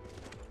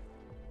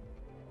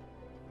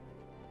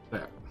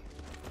 there.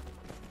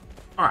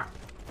 Alright,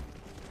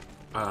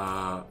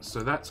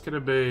 so that's going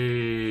to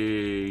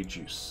be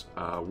juice,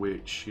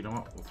 which, you know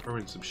what, we'll throw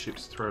in some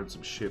ships,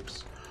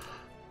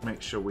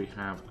 make sure we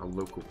have a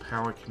local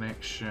power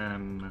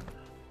connection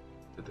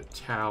to the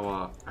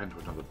tower and to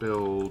another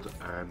build,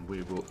 and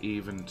we will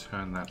even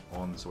turn that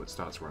on so it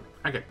starts running.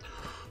 Okay.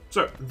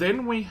 So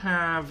then we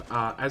have,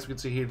 as we can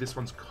see here, this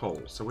one's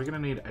coal. So we're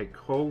going to need a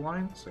coal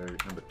line. So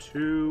number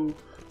 2,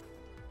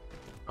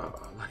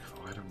 lack of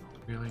item,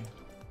 really.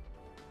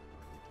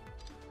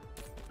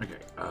 Okay,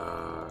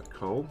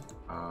 coal,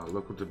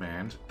 local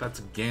demand. That's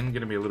again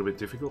going to be a little bit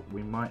difficult.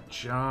 We might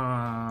just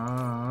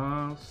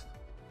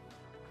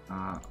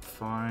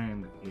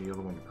find the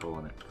other one with coal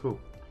on it. Cool.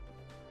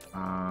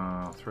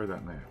 Throw that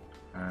in there.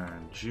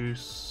 And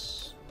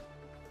juice.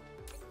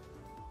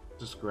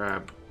 Just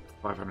grab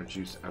 500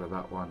 juice out of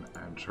that one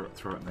and throw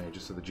it in there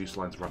just so the juice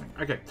line's running.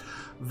 Okay,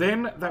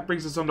 then that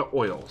brings us on to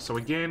oil. So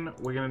again,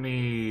 we're going to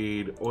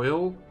need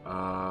oil,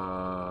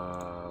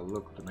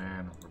 local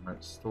demand,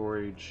 remote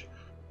storage.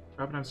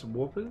 Grab and some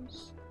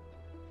warpers.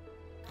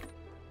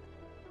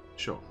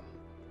 Sure.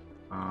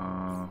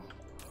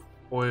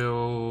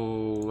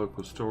 Oil,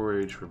 local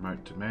storage,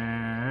 remote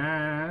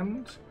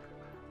demand.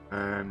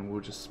 And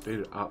we'll just speed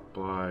it up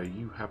by,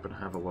 you happen to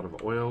have a lot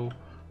of oil.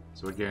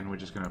 So again, we're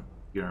just going to,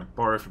 you know,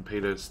 borrow from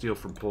Peter, steal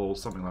from Paul,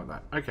 something like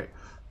that. Okay.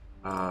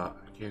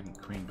 Again,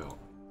 green belt.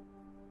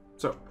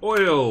 So,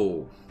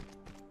 oil.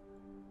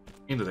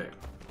 Into there.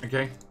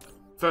 Okay.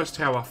 First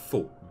tower,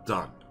 full.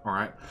 Done.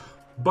 Alright.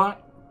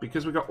 But,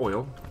 because we got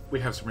oil, we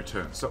have some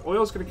returns. So,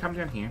 oil's going to come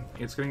down here.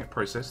 It's going to get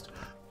processed.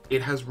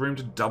 It has room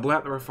to double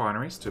out the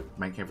refineries to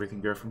make everything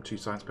go from 2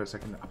 science per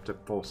second up to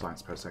 4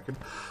 science per second.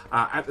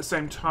 At the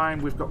same time,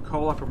 we've got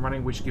coal up and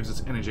running, which gives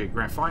us energetic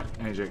graphite.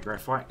 Energetic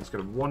graphite is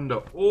going to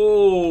wander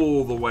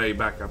all the way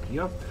back up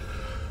here,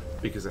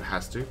 because it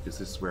has to, because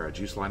this is where our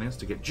juice line is,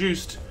 to get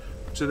juiced,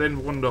 to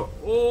then wander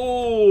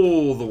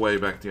all the way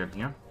back down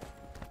here,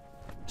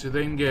 to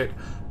then get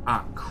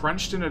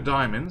crunched into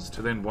diamonds,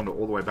 to then wander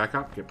all the way back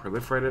up, get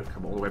proliferated,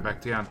 come all the way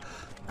back down,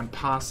 and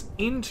pass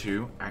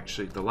into,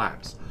 actually, the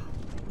labs.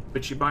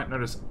 But you might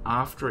notice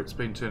after it's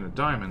been turned to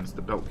diamonds,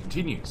 the belt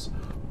continues,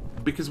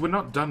 because we're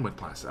not done with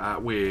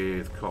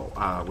with coal,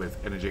 with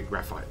energetic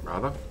graphite.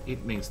 Rather,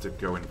 it needs to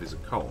go and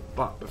visit coal.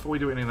 But before we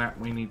do any of that,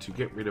 we need to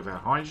get rid of our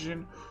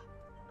hydrogen,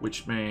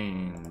 which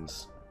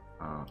means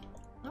I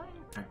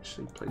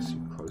actually place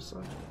you closer.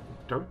 I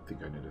don't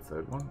think I need a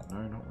third one.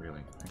 No, not really.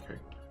 Okay.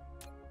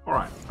 All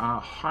right.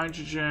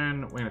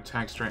 Hydrogen. We're going to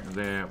tag straight in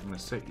there. I'm going to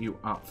set you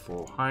up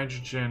for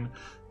hydrogen.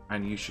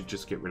 And you should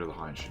just get rid of the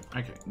hydrogen.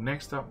 Okay,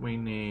 next up we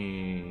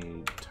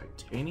need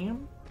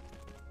titanium,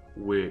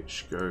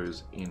 which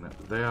goes in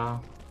there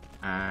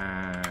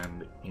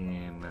and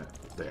in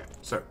there.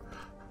 So,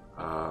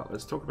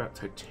 let's talk about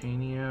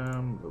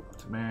titanium, local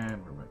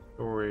demand, remote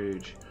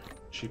storage,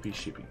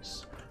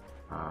 shippies.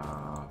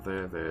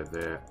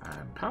 There,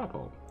 and power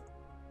pole.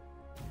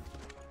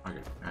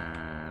 Okay,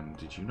 and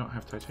did you not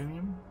have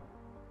titanium?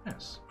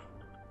 Yes.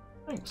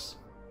 Thanks.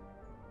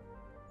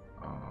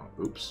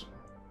 Oops.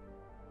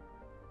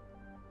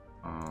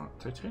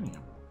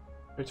 Titanium.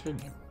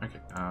 Okay.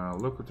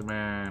 Local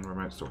demand,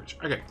 remote storage.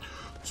 Okay.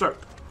 So,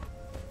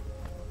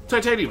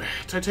 titanium.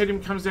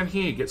 Titanium comes down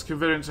here, gets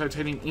converted into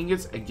titanium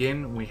ingots.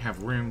 Again, we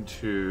have room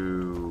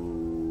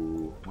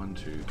to 1,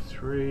 2,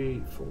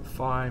 3, 4,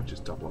 5.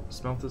 Just double up the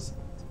smelters.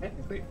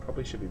 Technically, it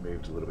probably should be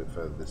moved a little bit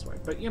further this way.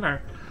 But, you know,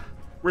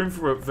 room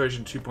for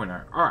version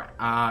 2.0. Alright,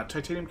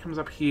 titanium comes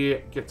up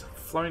here, gets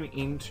flown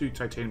into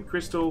titanium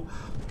crystal.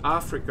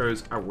 After it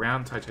goes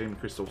around titanium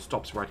crystal,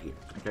 stops right here.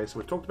 Okay, so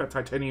we've talked about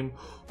titanium.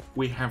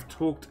 We have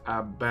talked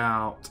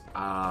about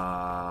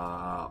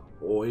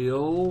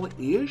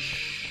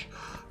oil-ish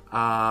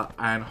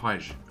and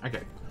hydrogen.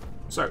 Okay,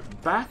 So,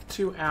 back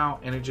to our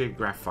energetic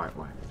graphite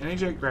line.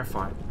 Energetic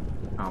graphite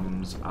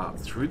comes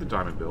through the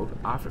diamond build.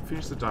 After it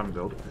finishes the diamond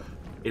build,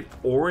 it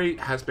already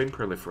has been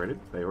proliferated.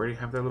 They already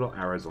have their little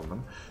arrows on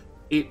them.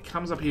 It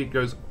comes up here,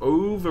 goes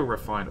over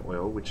refined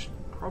oil, which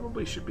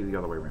probably should be the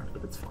other way around,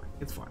 but it's fine.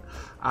 It's fine.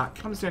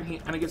 Comes down here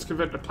and it gets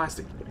converted to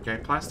plastic. Okay,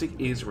 plastic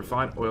is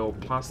refined oil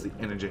plus the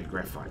energetic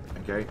graphite.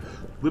 Okay,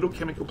 little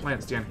chemical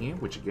plants down here,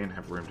 which again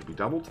have room to be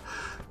doubled,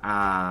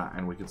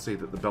 and we can see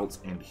that the belts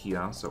end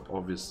here, so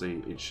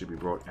obviously it should be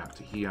brought out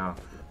to here,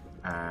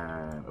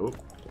 and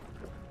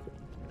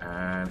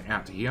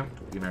out to here.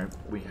 You know,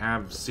 we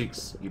have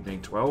 6. You'd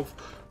need 12.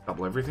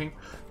 Double everything.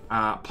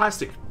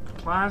 Plastic.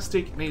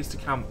 Plastic needs to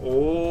come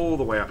all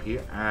the way up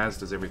here, as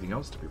does everything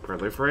else, to be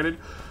proliferated,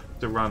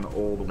 to run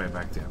all the way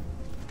back down.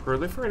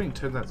 Proliferating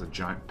turns out as a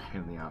giant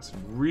pain in the ass. It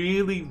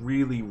really,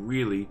 really,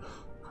 really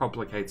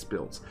complicates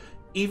builds.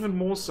 Even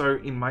more so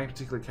in my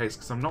particular case,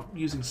 because I'm not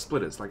using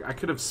splitters. Like, I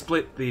could have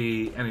split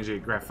the energy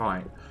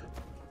graphite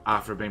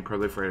after being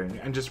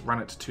proliferating and just run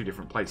it to 2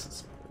 different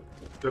places.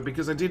 But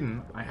because I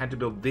didn't, I had to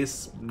build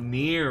this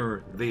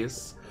near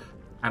this,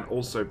 and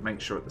also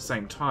make sure at the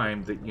same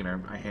time that, you know,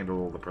 I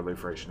handle all the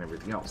proliferation and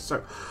everything else.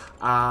 So,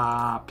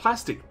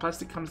 plastic.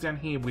 Plastic comes down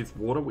here with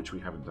water, which we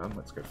haven't done.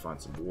 Let's go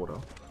find some water.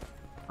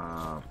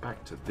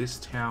 Back to this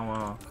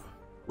tower.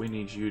 We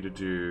need you to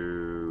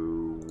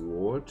do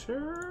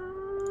water.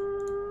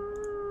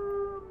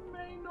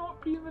 May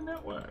not be in the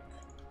network.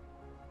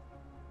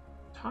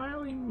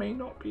 Tiling may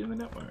not be in the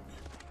network.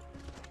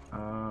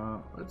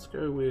 Let's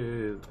go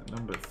with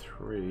number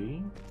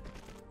 3.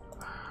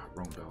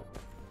 Wrong belt.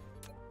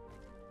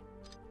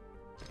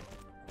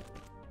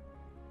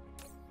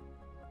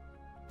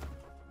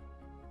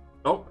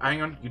 Oh,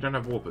 hang on, you don't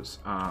have warpers.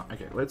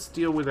 Okay, let's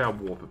deal with our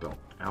warper belt.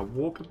 Our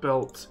warper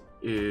belt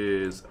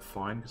is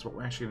fine, because what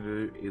we're actually going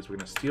to do is we're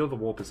going to steal the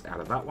warpers out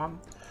of that one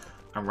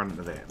and run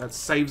into there. That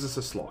saves us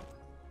a slot.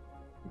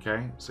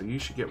 Okay, so you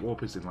should get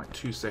warpers in like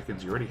 2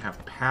 seconds. You already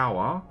have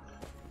power.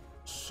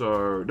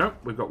 So, nope,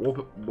 we've got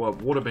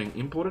water being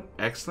imported.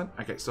 Excellent.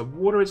 Okay, so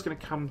water is going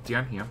to come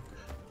down here.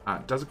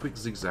 Does a quick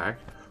zigzag.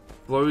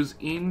 Flows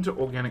into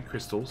organic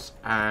crystals,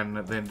 and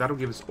then that'll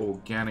give us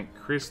organic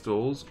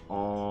crystals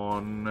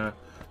on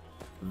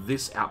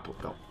this output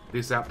belt.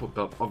 This output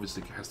belt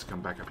obviously has to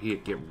come back up here,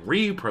 get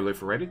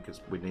re-proliferated,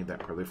 because we need that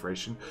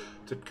proliferation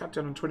to cut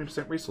down on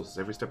 20% resources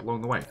every step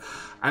along the way.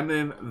 And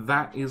then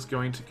that is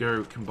going to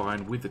go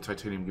combined with the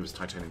titanium, give us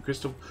titanium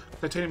crystal.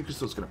 Titanium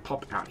crystal is going to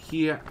pop out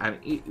here, and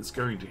it is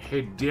going to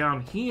head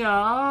down here,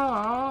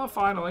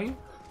 finally,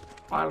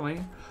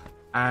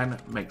 and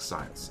make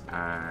science.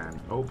 And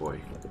oh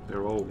boy,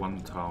 they're all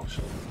 1 tile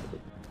short.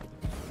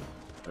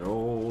 They're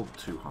all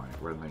 2 high,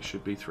 when they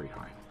should be 3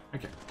 high.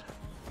 Okay,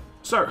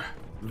 so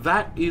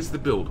that is the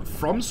build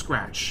from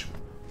scratch,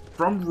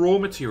 from raw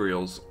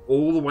materials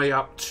all the way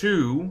up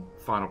to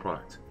final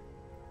product.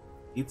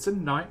 It's a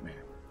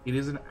nightmare. It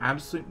is an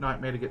absolute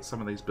nightmare to get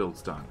some of these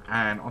builds done.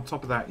 And on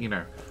top of that, you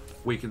know,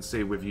 we can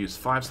see we've used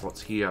 5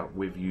 slots here.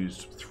 We've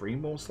used 3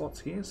 more slots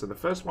here. So the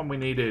first one we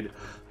needed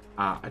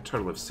a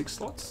total of 6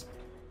 slots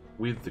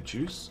with the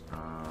juice.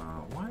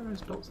 Why are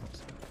those belts not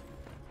set?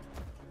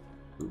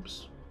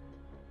 Oops.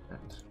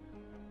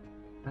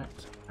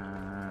 That.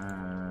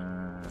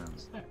 And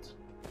that.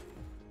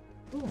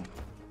 Oh.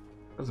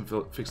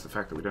 Doesn't fix the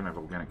fact that we don't have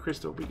organic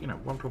crystal, but you know,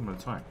 one problem at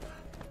a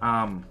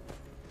time.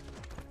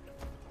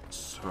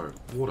 So,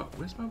 water.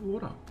 Where's my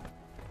water?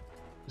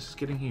 This is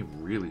getting here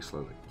really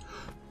slowly.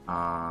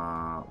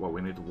 Well,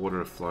 we need the water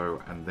to flow,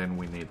 and then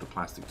we need the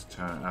plastic to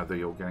turn,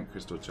 the organic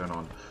crystal to turn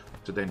on,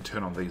 to then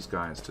turn on these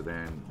guys, to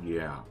then,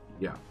 yeah.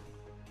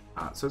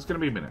 So it's going to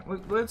be a minute.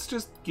 Let's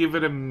just give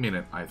it a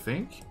minute, I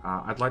think.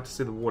 I'd like to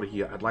see the water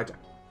here. I'd like to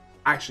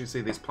actually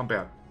see this pump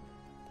out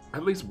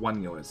at least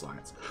 1 yellow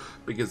science,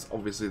 because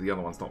obviously the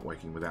other one's not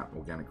working without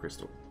organic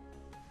crystal.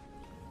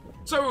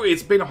 So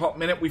it's been a hot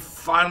minute. We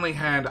finally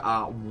had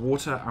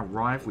water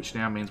arrive, which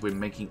now means we're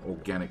making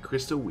organic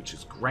crystal, which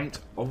is great.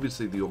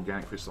 Obviously the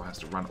organic crystal has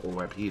to run all the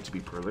way up here to be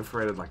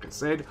proliferated, like I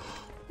said,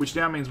 which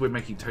now means we're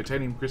making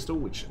titanium crystal,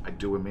 which I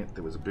do admit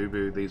there was a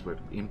boo-boo. These were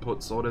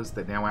input sorters.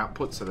 They're now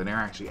output, so they're now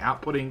actually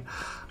outputting.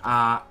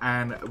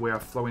 And we are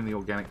flowing the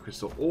organic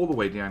crystal all the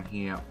way down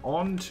here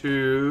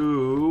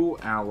onto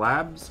our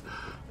labs,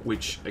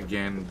 which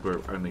again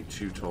were only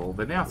 2 tall.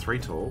 They're now 3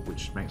 tall,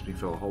 which makes me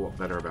feel a whole lot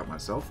better about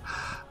myself.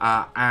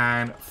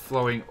 And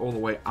flowing all the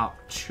way up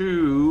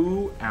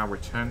to our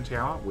return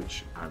tower,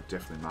 which I've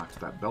definitely marked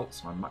that belt,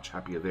 so I'm much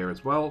happier there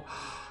as well.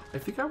 I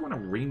think I want to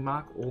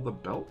remark all the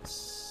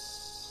belts.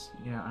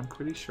 Yeah, I'm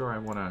pretty sure I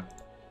want to...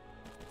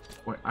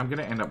 I'm going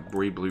to end up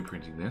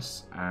re-blueprinting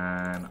this,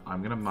 and I'm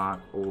going to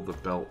mark all the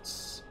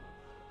belts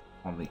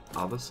on the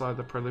other side of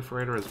the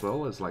proliferator as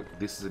well, as like,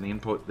 this is an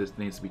input, this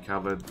needs to be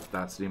covered,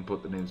 that's an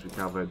input that needs to be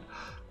covered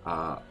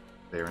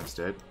there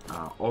instead.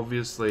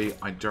 Obviously,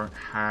 I don't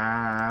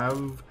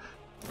have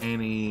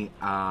any...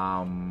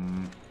 I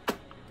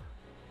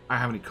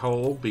have any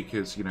coal,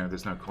 because, you know,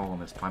 there's no coal on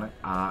this planet.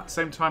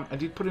 Same time, I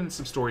did put in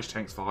some storage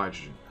tanks for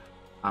hydrogen.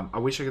 I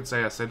wish I could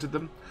say I centered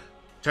them.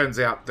 Turns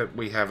out that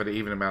we have an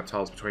even amount of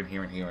tiles between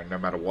here and here, and no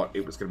matter what,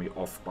 it was going to be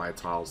off by a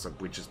tile, so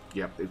we just,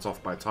 yep, it's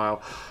off by a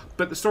tile.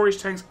 But the storage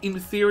tanks, in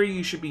theory,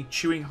 you should be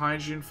chewing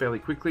hydrogen fairly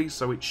quickly,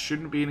 so it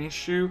shouldn't be an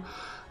issue.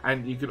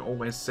 And you can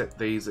always set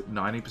these at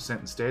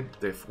 90% instead,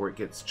 therefore it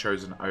gets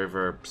chosen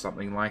over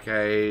something like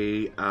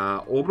a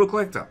orbital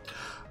collector.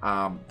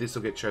 This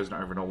will get chosen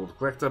over an orbital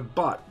collector,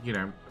 but, you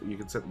know, you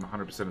can set them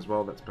 100% as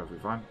well, that's perfectly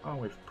fine. Oh,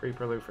 we've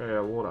pre-proliferated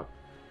our water.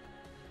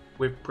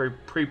 We've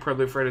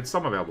pre-proliferated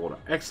some of our water.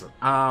 Excellent.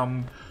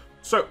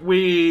 So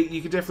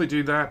you can definitely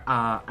do that.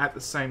 At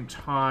the same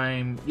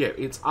time, yeah,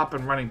 it's up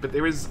and running, but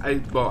there is a,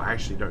 well,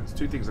 actually, no, there's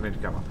two things I need to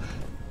cover.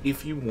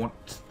 If you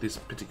want this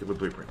particular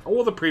blueprint,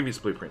 or the previous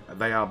blueprint,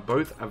 they are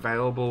both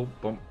available,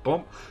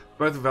 both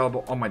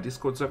available on my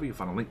Discord server. You'll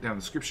find a link down in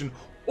the description.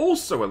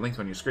 Also a link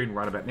on your screen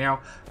right about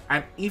now.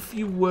 And if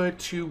you were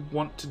to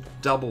want to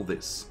double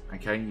this,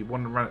 okay, you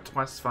want to run it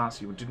twice as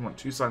fast, you didn't want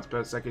 2 signs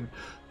per second,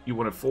 you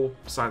wanted 4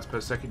 signs per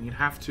second, you'd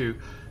have to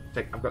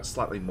take, I've got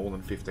slightly more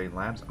than 15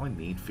 labs, I only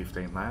need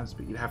 15 labs,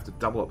 but you'd have to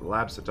double up the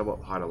labs, so double up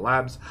the height of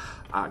labs,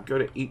 go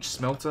to each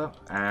smelter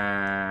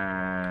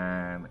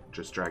and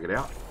just drag it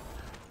out,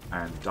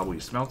 and double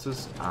your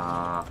smelters.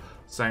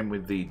 Same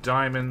with the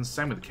diamonds,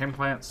 same with the chem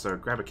plants, so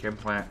grab a chem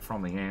plant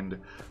from the end,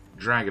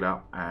 drag it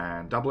up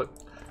and double it.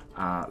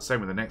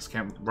 Same with the next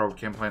row of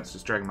chem plants,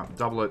 just drag them up and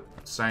double it.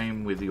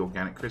 Same with the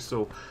organic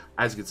crystal.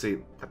 As you can see,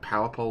 the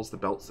power poles, the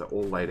belts, are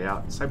all laid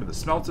out. Same with the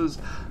smelters.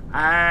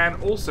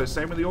 And also,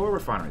 same with the oil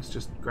refineries.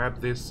 Just grab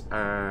this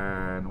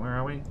and where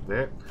are we?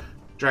 There.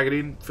 Drag it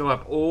in, fill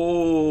up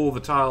all the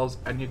tiles,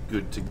 and you're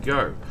good to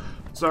go.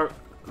 So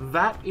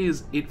that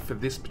is it for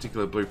this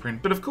particular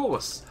blueprint. But of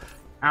course,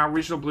 our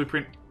original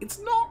blueprint, it's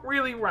not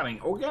really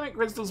running. Organic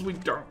crystals we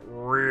don't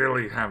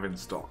really have in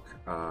stock.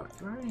 Can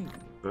I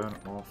burn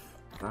off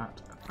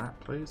that,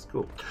 please?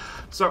 Cool.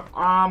 So,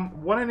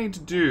 what I need to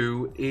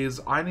do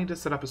is I need to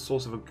set up a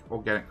source of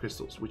organic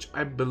crystals, which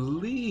I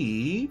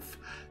believe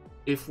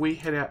if we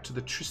head out to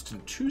the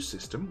Tristan 2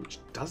 system, which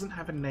doesn't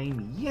have a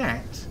name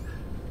yet,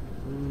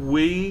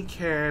 we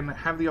can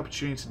have the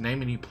opportunity to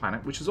name a new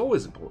planet, which is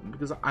always important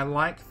because I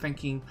like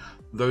thanking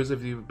those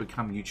of you who have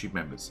become YouTube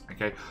members.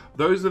 Okay,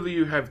 those of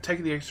you who have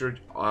taken the extra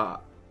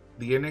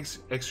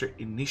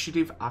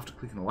initiative after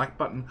clicking the like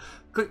button,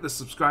 click the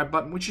subscribe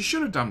button, which you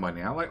should have done by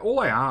now. Like, all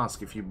I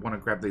ask if you want to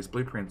grab these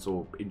blueprints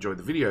or enjoy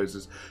the videos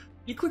is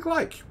you click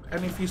like,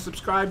 and if you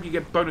subscribe, you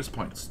get bonus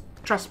points.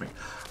 Trust me.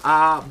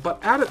 But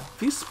out at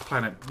this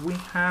planet, we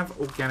have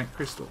organic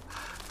crystal.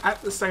 At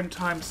the same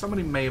time,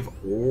 somebody may have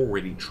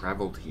already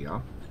traveled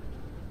here,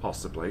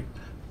 possibly,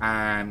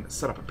 and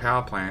set up a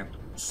power plant.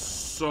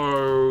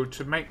 So,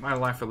 to make my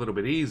life a little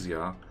bit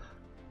easier,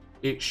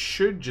 it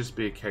should just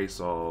be a case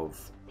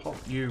of pop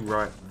you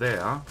right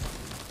there,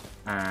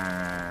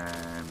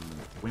 and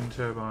wind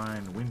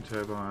turbine, wind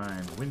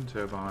turbine, wind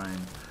turbine,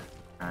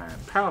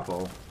 and power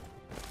pole.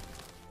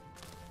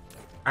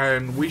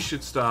 And we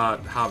should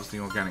start harvesting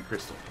organic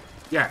crystal.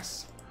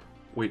 Yes.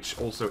 Which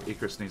also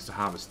Icarus needs to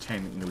harvest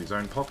 10 into his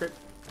own pocket.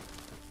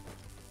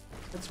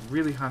 It's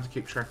really hard to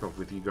keep track of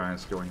with you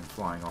guys going and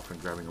flying off and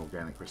grabbing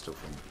organic crystal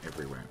from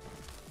everywhere.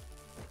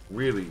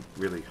 Really,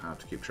 really hard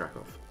to keep track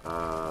of.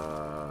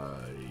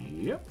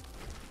 Yep.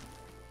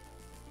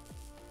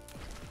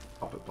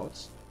 Pop it,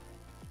 pods.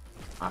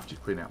 After you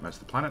clean out most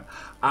of the planet.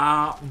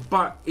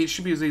 But it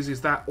should be as easy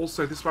as that.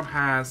 Also, this one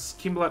has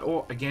kimberlite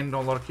ore. Again,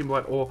 not a lot of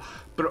kimberlite ore.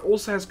 But it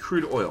also has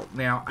crude oil.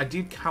 Now, I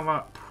did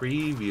cover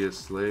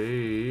previously.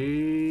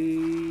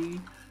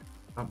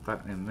 Dump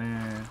that in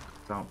there.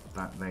 Dump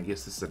that in there.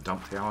 Yes, this is a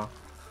dump tower.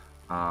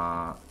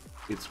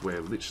 It's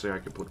where literally I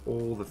can put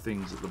all the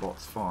things that the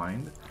bots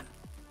find.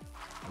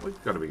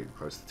 We've got to be getting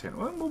close to 10.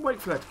 We'll wait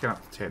for that to count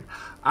up to 10.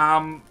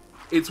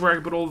 It's where I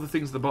can put all the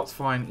things the bots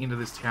find into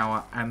this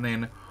tower, and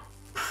then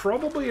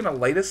probably in a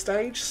later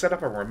stage, set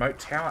up a remote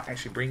tower,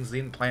 actually brings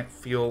in plant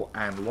fuel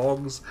and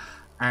logs,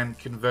 and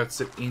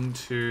converts it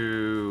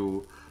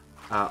into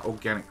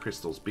organic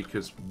crystals,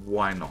 because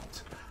why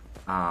not?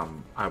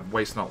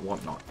 Waste not,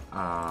 want not.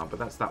 But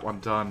that's that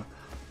one done.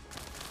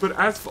 But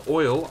as for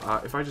oil,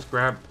 if I just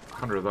grab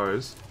 100 of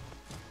those,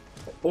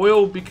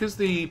 oil, because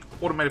the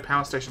automated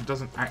power station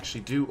doesn't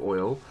actually do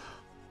oil,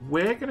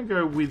 we're going to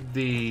go with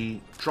the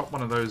drop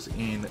one of those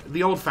in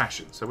the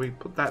old-fashioned. So we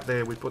put that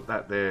there, we put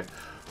that there.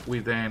 We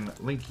then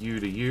link you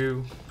to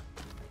you,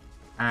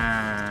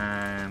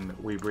 and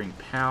we bring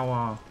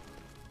power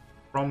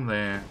from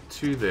there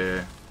to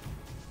there.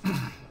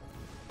 And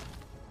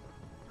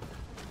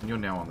you're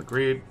now on the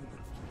grid.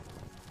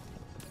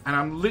 And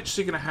I'm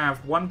literally going to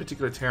have one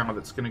particular tower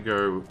that's going to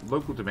go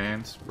local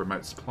demand,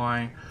 remote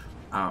supply,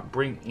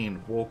 bring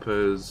in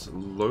warpers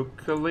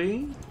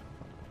locally,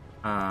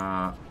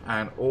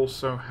 and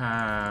also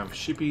have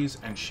shippies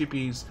and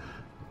shippies,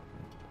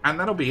 and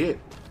that'll be it.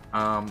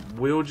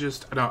 We'll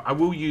just, no, I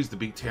will use the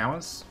big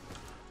towers,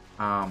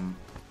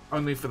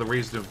 only for the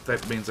reason of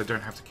that means I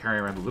don't have to carry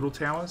around the little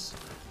towers.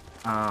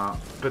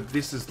 But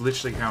this is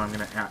literally how I'm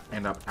going to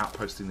end up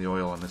outposting the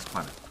oil on this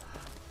planet.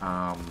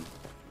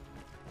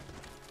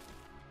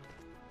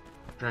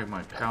 Drag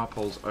my power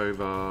poles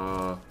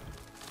over.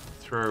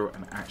 Throw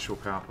an actual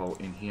power pole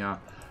in here.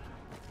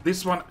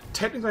 This one,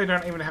 technically I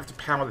don't even have to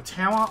power the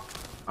tower.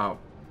 Oh,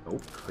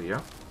 clear.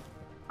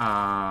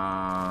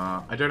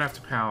 I don't have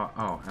to power...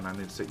 Oh, and I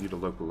need to set you to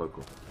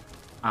local.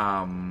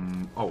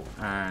 And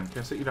can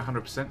I set you to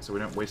 100% so we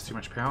don't waste too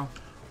much power?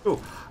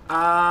 Cool.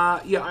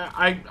 Yeah,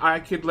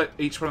 I could let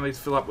each one of these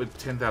fill up with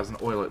 10,000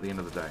 oil at the end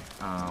of the day.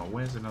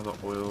 Where's another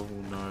oil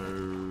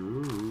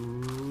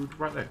node?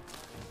 Right there.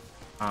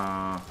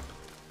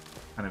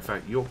 And in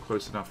fact, you're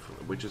close enough.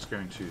 We're just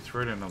going to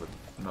throw in another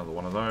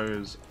one of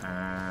those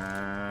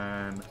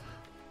and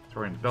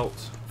throw in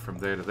belt from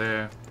there to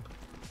there.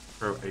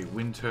 Throw a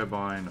wind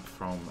turbine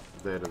from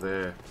there to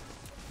there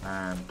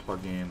and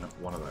plug in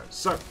one of those.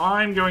 So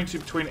I'm going to,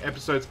 between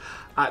episodes,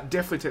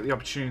 definitely take the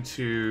opportunity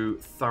to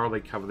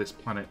thoroughly cover this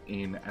planet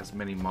in as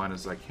many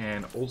miners as I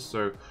can.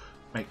 Also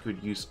make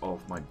good use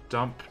of my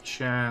dump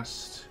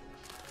chest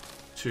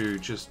to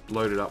just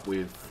load it up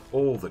with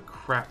all the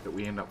crap that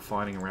we end up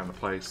finding around the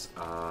place.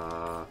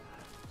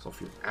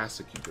 Sulfuric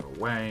acid can go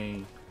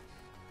away.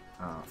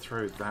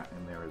 Throw that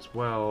in there as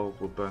well.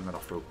 We'll burn that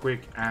off real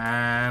quick.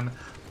 And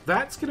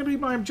that's going to be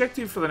my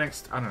objective for the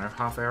next, I don't know,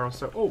 half hour or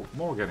so. Oh,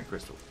 more organic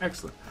crystal.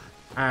 Excellent.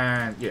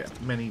 And yeah,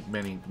 many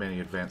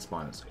advanced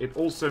miners. It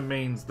also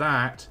means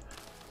that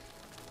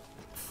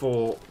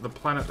for the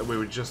planet that we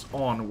were just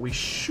on, we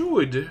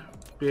should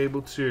be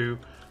able to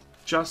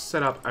just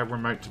set up a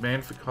remote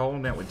demand for coal.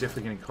 Now we're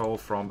definitely getting coal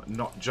from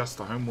not just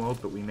the home world,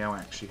 but we now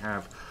actually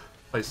have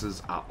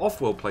places,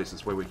 off-world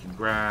places where we can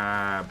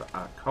grab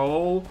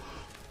coal.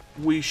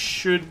 We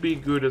should be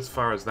good as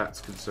far as that's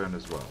concerned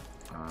as well.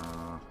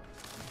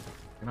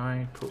 Can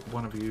I put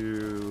one of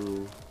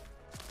you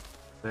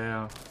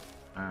there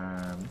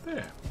and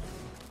there?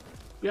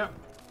 Yeah.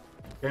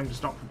 Game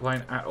does not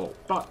complain at all.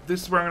 But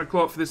this is where I'm going to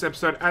call it for this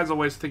episode. As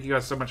always, thank you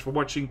guys so much for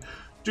watching.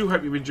 Do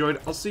hope you've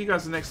enjoyed. I'll see you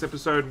guys in the next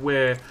episode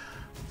where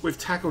we've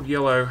tackled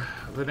yellow.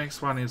 The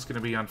next one is going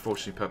to be,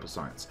 unfortunately, purple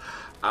science.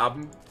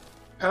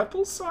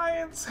 Purple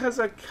science has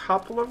a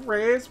couple of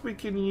rares we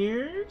can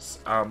use.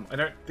 I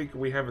don't think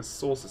we have a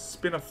source of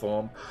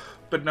spiniform,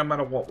 but no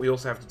matter what, we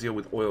also have to deal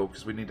with oil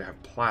because we need to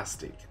have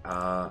plastic.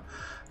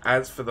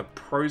 As for the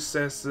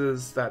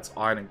processes, that's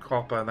iron and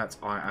copper. That's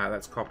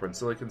copper and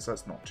silicon, so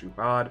that's not too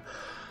hard.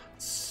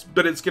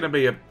 But it's going to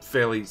be a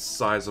fairly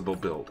sizable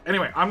build.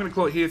 Anyway, I'm going to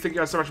call it here. Thank you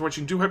guys so much for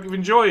watching. Do hope you've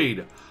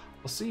enjoyed.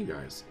 I'll see you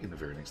guys in the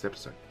very next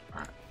episode. All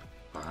right,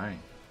 bye.